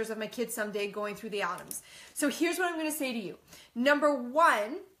those pictures of my kids someday going through the albums. So here's what I'm going to say to you. Number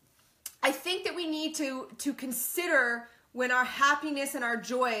one, I think that we need to consider when our happiness and our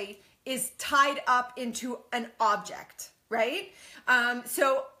joy is tied up into an object, right?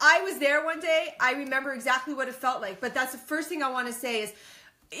 So I was there one day. I remember exactly what it felt like, but that's the first thing I want to say is,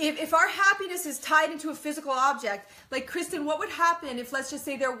 if our happiness is tied into a physical object, like Kristen, what would happen if, let's just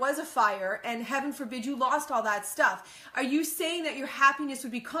say, there was a fire and heaven forbid you lost all that stuff? Are you saying that your happiness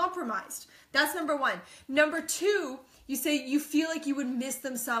would be compromised? That's number one. Number two, You say you feel like you would miss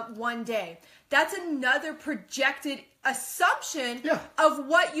them one day. That's another projected assumption of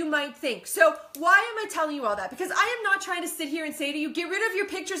what you might think. So why am I telling you all that? Because I am not trying to sit here and say to you, get rid of your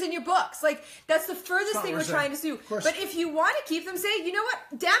pictures in your books. Like, that's the furthest thing we're trying to do. But if you want to keep them, say, you know what?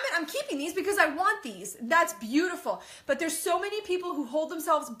 Damn it, I'm keeping these because I want these. That's beautiful. But there's so many people who hold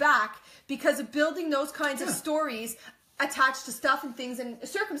themselves back because of building those kinds of stories attached to stuff and things and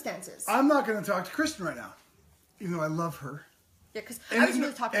circumstances. I'm not going to talk to Kristen right now, even though I love her. Yeah, because I was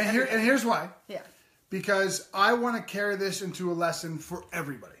really talking to everybody. And here's why. Yeah. Because I want to carry this into a lesson for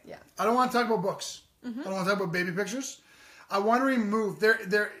everybody. Yeah. I don't want to talk about books. Mm-hmm. I don't want to talk about baby pictures. I want to remove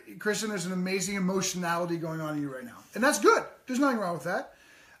Kristen, there's an amazing emotionality going on in you right now. And that's good. There's nothing wrong with that.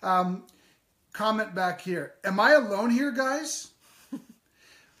 Comment back here. Am I alone here, guys?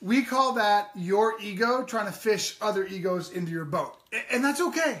 We call that your ego trying to fish other egos into your boat. And that's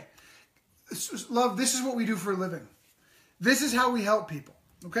okay. Love, this is what we do for a living. This is how we help people.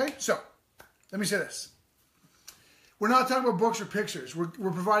 Okay? So, let me say this. We're not talking about books or pictures. We're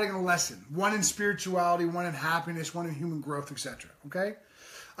providing a lesson. One in spirituality, one in happiness, one in human growth, etc. Okay?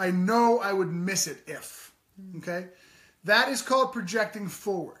 I know I would miss it if. Okay? That is called projecting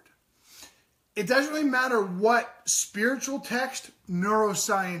forward. It doesn't really matter what spiritual text,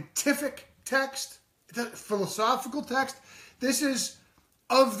 neuroscientific text, philosophical text. This is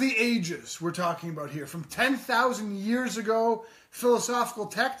of the ages we're talking about here. From 10,000 years ago, philosophical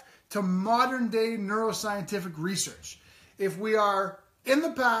text, to modern day neuroscientific research. If we are in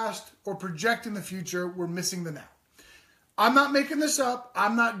the past or projecting the future, we're missing the now. I'm not making this up.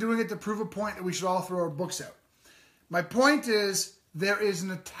 I'm not doing it to prove a point that we should all throw our books out. My point is, there is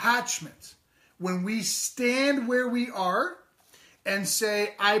an attachment when we stand where we are and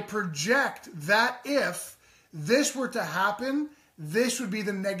say, I project that if this were to happen, this would be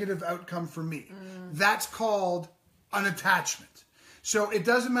the negative outcome for me. That's called an attachment. So it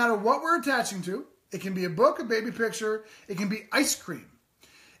doesn't matter what we're attaching to. It can be a book, a baby picture. It can be ice cream.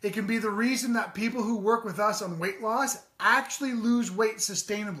 It can be the reason that people who work with us on weight loss actually lose weight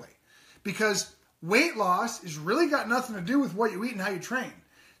sustainably. Because weight loss has really got nothing to do with what you eat and how you train.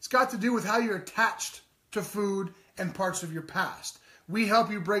 It's got to do with how you're attached to food and parts of your past. We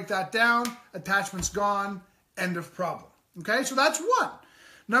help you break that down. Attachment's gone. End of problem. Okay, so that's one.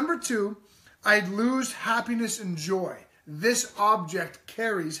 Number two, I'd lose happiness and joy. This object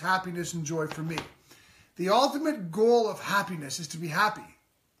carries happiness and joy for me. The ultimate goal of happiness is to be happy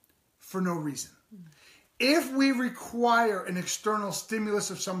for no reason. If we require an external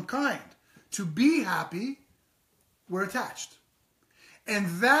stimulus of some kind to be happy, we're attached. And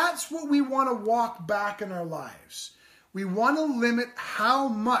that's what we want to walk back in our lives. We want to limit how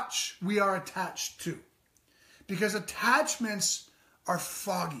much we are attached to. Because attachments are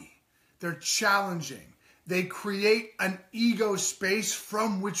foggy. They're challenging. They create an ego space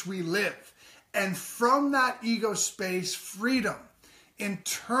from which we live. And from that ego space, freedom,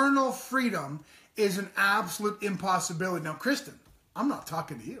 internal freedom, is an absolute impossibility. Now, Kristen, I'm not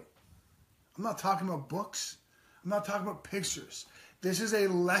talking to you. I'm not talking about books. I'm not talking about pictures. This is a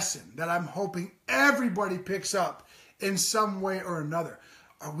lesson that I'm hoping everybody picks up in some way or another.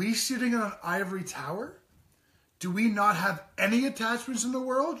 Are we sitting in an ivory tower? Do we not have any attachments in the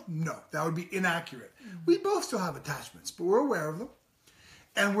world? No, that would be inaccurate. We both still have attachments, but we're aware of them.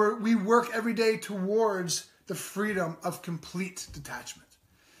 And we work every day towards the freedom of complete detachment.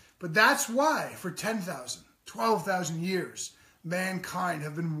 But that's why for 10,000, 12,000 years, mankind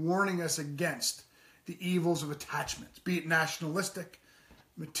have been warning us against the evils of attachment, be it nationalistic,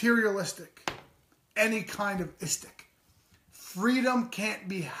 materialistic, any kind of istic. Freedom can't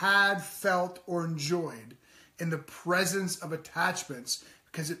be had, felt, or enjoyed in the presence of attachments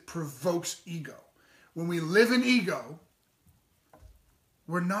because it provokes ego. When we live in ego,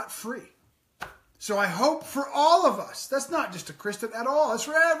 we're not free. So I hope for all of us, that's not just a Kristen at all, that's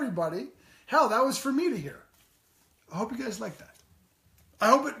for everybody. Hell, that was for me to hear. I hope you guys like that. I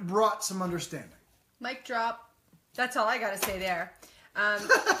hope it brought some understanding. Mic drop. That's all I got to say there.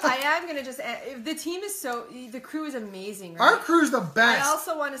 I am going to just... The team is the crew is amazing, right? Our crew's the best. I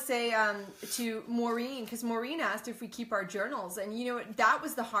also want to say to Maureen, because Maureen asked if we keep our journals. And you know what? That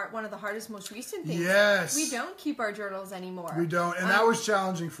was one of the hardest, most recent things. Yes. We don't keep our journals anymore. We don't. And that was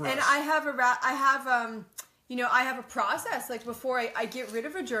challenging for us. And I have a process. Like before I get rid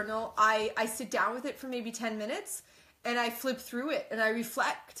of a journal, I sit down with it for maybe 10 minutes. And I flip through it and I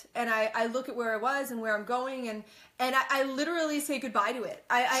reflect and I look at where I was and where I'm going and I literally say goodbye to it.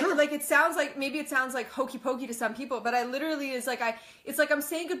 Sure. It sounds like hokey pokey to some people, but I literally it's like I'm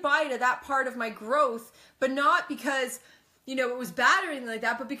saying goodbye to that part of my growth, but not because you know, it was bad or anything like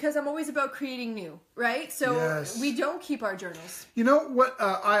that, but because I'm always about creating new, right? So we don't keep our journals. You know what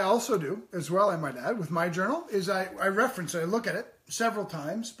I also do as well, I might add, with my journal is I reference it, I look at it several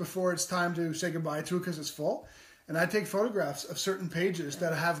times before it's time to say goodbye to it because it's full. And I take photographs of certain pages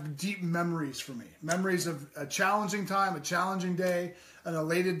that have deep memories for me. Memories of a challenging time, a challenging day, an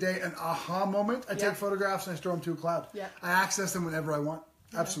elated day, an aha moment. I take photographs and I store them to a cloud. I access them whenever I want.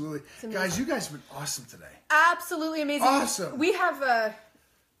 Absolutely. Guys, you guys have been awesome today. Absolutely amazing. Awesome. We have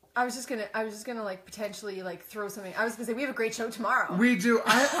I was just gonna like potentially like throw something. I was gonna say we have a great show tomorrow. We do.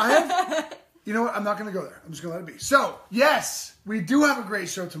 I have you know what? I'm not gonna go there. I'm just gonna let it be. So, yes, we do have a great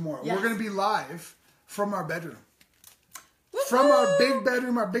show tomorrow. We're gonna be live from our bedroom. From our big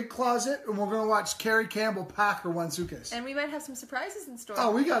bedroom, our big closet, and we're going to watch Carrie Campbell pack her one suitcase. And we might have some surprises in store.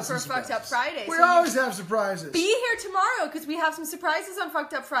 Oh, we got some for surprises. Fucked Up Friday. We always have surprises. Be here tomorrow because we have some surprises on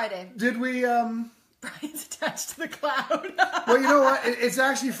Fucked Up Friday. Did we... Brian's attached to the cloud. Well, you know what? It's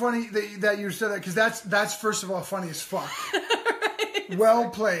actually funny that you said that because that's first of all funny as fuck. Right. Well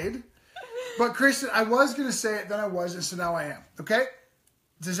played. But Kristen, I was going to say it, then I wasn't, so now I am. Okay?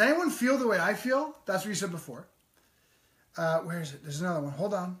 Does anyone feel the way I feel? That's what you said before. Where is it? There's another one.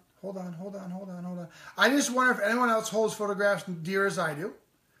 Hold on. I just wonder if anyone else holds photographs dear as I do.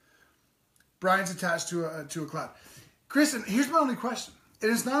 Brian's attached to a cloud. Kristen, here's my only question.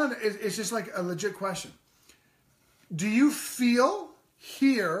 It's just like a legit question. Do you feel,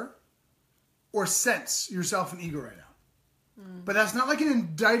 hear, or sense yourself an ego right now? But that's not like an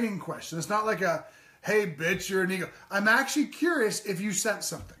indicting question. It's not like a, hey, bitch, you're an ego. I'm actually curious if you sense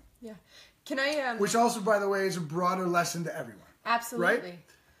something. Yeah. Can I... Which also, by the way, is a broader lesson to everyone. Absolutely. Right?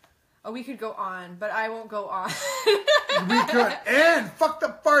 Oh, we could go on, but I won't go on. We could. And fucked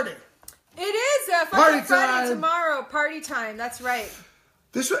up party. It is Party Fucked Up Friday time. tomorrow. Party time. That's right.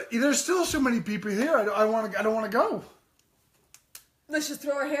 There's still so many people here. I don't want to go. Let's just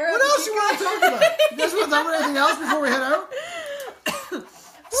throw our hair out. What else you want to talk about? You guys want to talk about anything else before we head out?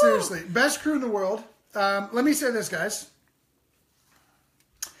 Seriously. Best crew in the world. Let me say this, guys.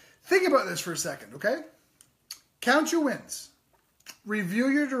 Think about this for a second, okay? Count your wins. Review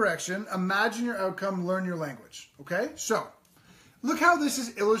your direction. Imagine your outcome. Learn your language, okay? So, look how this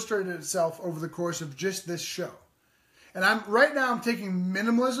has illustrated itself over the course of just this show. And right now I'm taking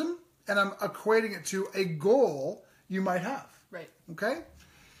minimalism and I'm equating it to a goal you might have. Right. Okay?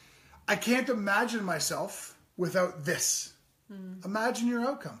 I can't imagine myself without this. Imagine your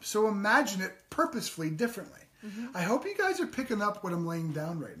outcome. So imagine it purposefully differently. I hope you guys are picking up what I'm laying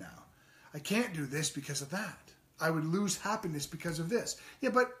down right now. I can't do this because of that. I would lose happiness because of this. Yeah,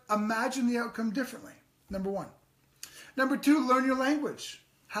 but imagine the outcome differently. Number one. Number two, learn your language.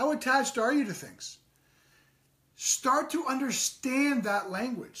 How attached are you to things? Start to understand that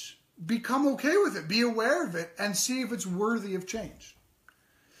language. Become okay with it. Be aware of it and see if it's worthy of change.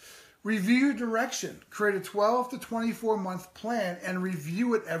 Review your direction. Create a 12 to 24 month plan and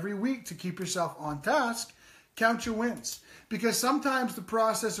review it every week to keep yourself on task. Count your wins. Because sometimes the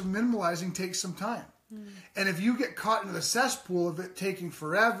process of minimalizing takes some time. And if you get caught into the cesspool of it taking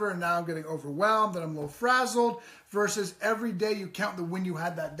forever and now I'm getting overwhelmed and I'm a little frazzled versus every day you count the win you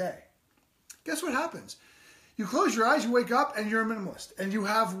had that day. Guess what happens? You close your eyes, you wake up and you're a minimalist. And you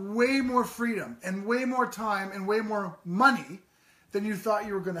have way more freedom and way more time and way more money than you thought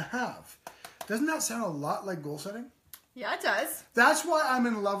you were going to have. Doesn't that sound a lot like goal setting? Yeah, it does. That's why I'm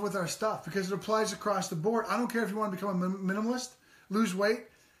in love with our stuff, because it applies across the board. I don't care if you want to become a minimalist, lose weight,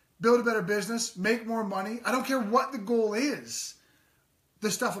 build a better business, make more money. I don't care what the goal is.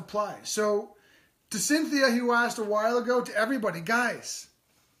 The stuff applies. So to Cynthia, who asked a while ago, to everybody, guys,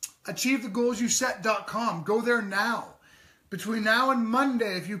 achievethegoalsyouset.com. Go there now. Between now and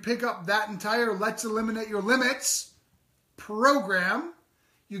Monday, if you pick up that entire Let's Eliminate Your Limits program,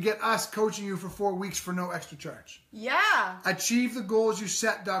 you get us coaching you for 4 weeks for no extra charge. Yeah.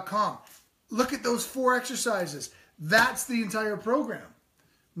 achievethegoalsyouset.com. Look at those 4 exercises. That's the entire program.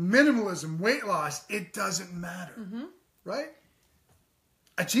 Minimalism, weight loss, it doesn't matter. Right?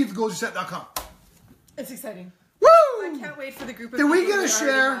 achievethegoalsyouset.com. It's exciting. Woo! I can't wait for the group of Did people we get a we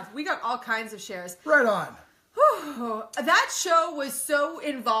share? have. We got all kinds of shares. Right on. Whew. That show was so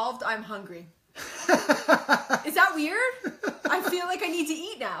involved, I'm hungry. Is that weird? I feel like I need to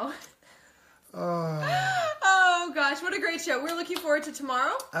eat now. Oh gosh, what a great show. We're looking forward to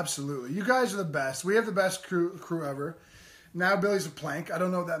tomorrow. Absolutely. You guys are the best. We have the best crew ever. Now Billy's a plank. I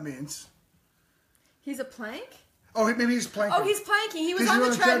don't know what that means. He's a plank? Oh, maybe he's planking. Oh, he's planking. He was on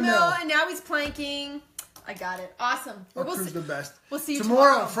the treadmill and now he's planking. I got it. Awesome. Our crew's the best. We'll see you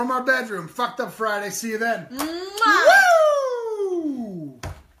tomorrow from our bedroom. Fucked Up Friday. See you then. Mwah! Woo!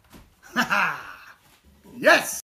 Yes!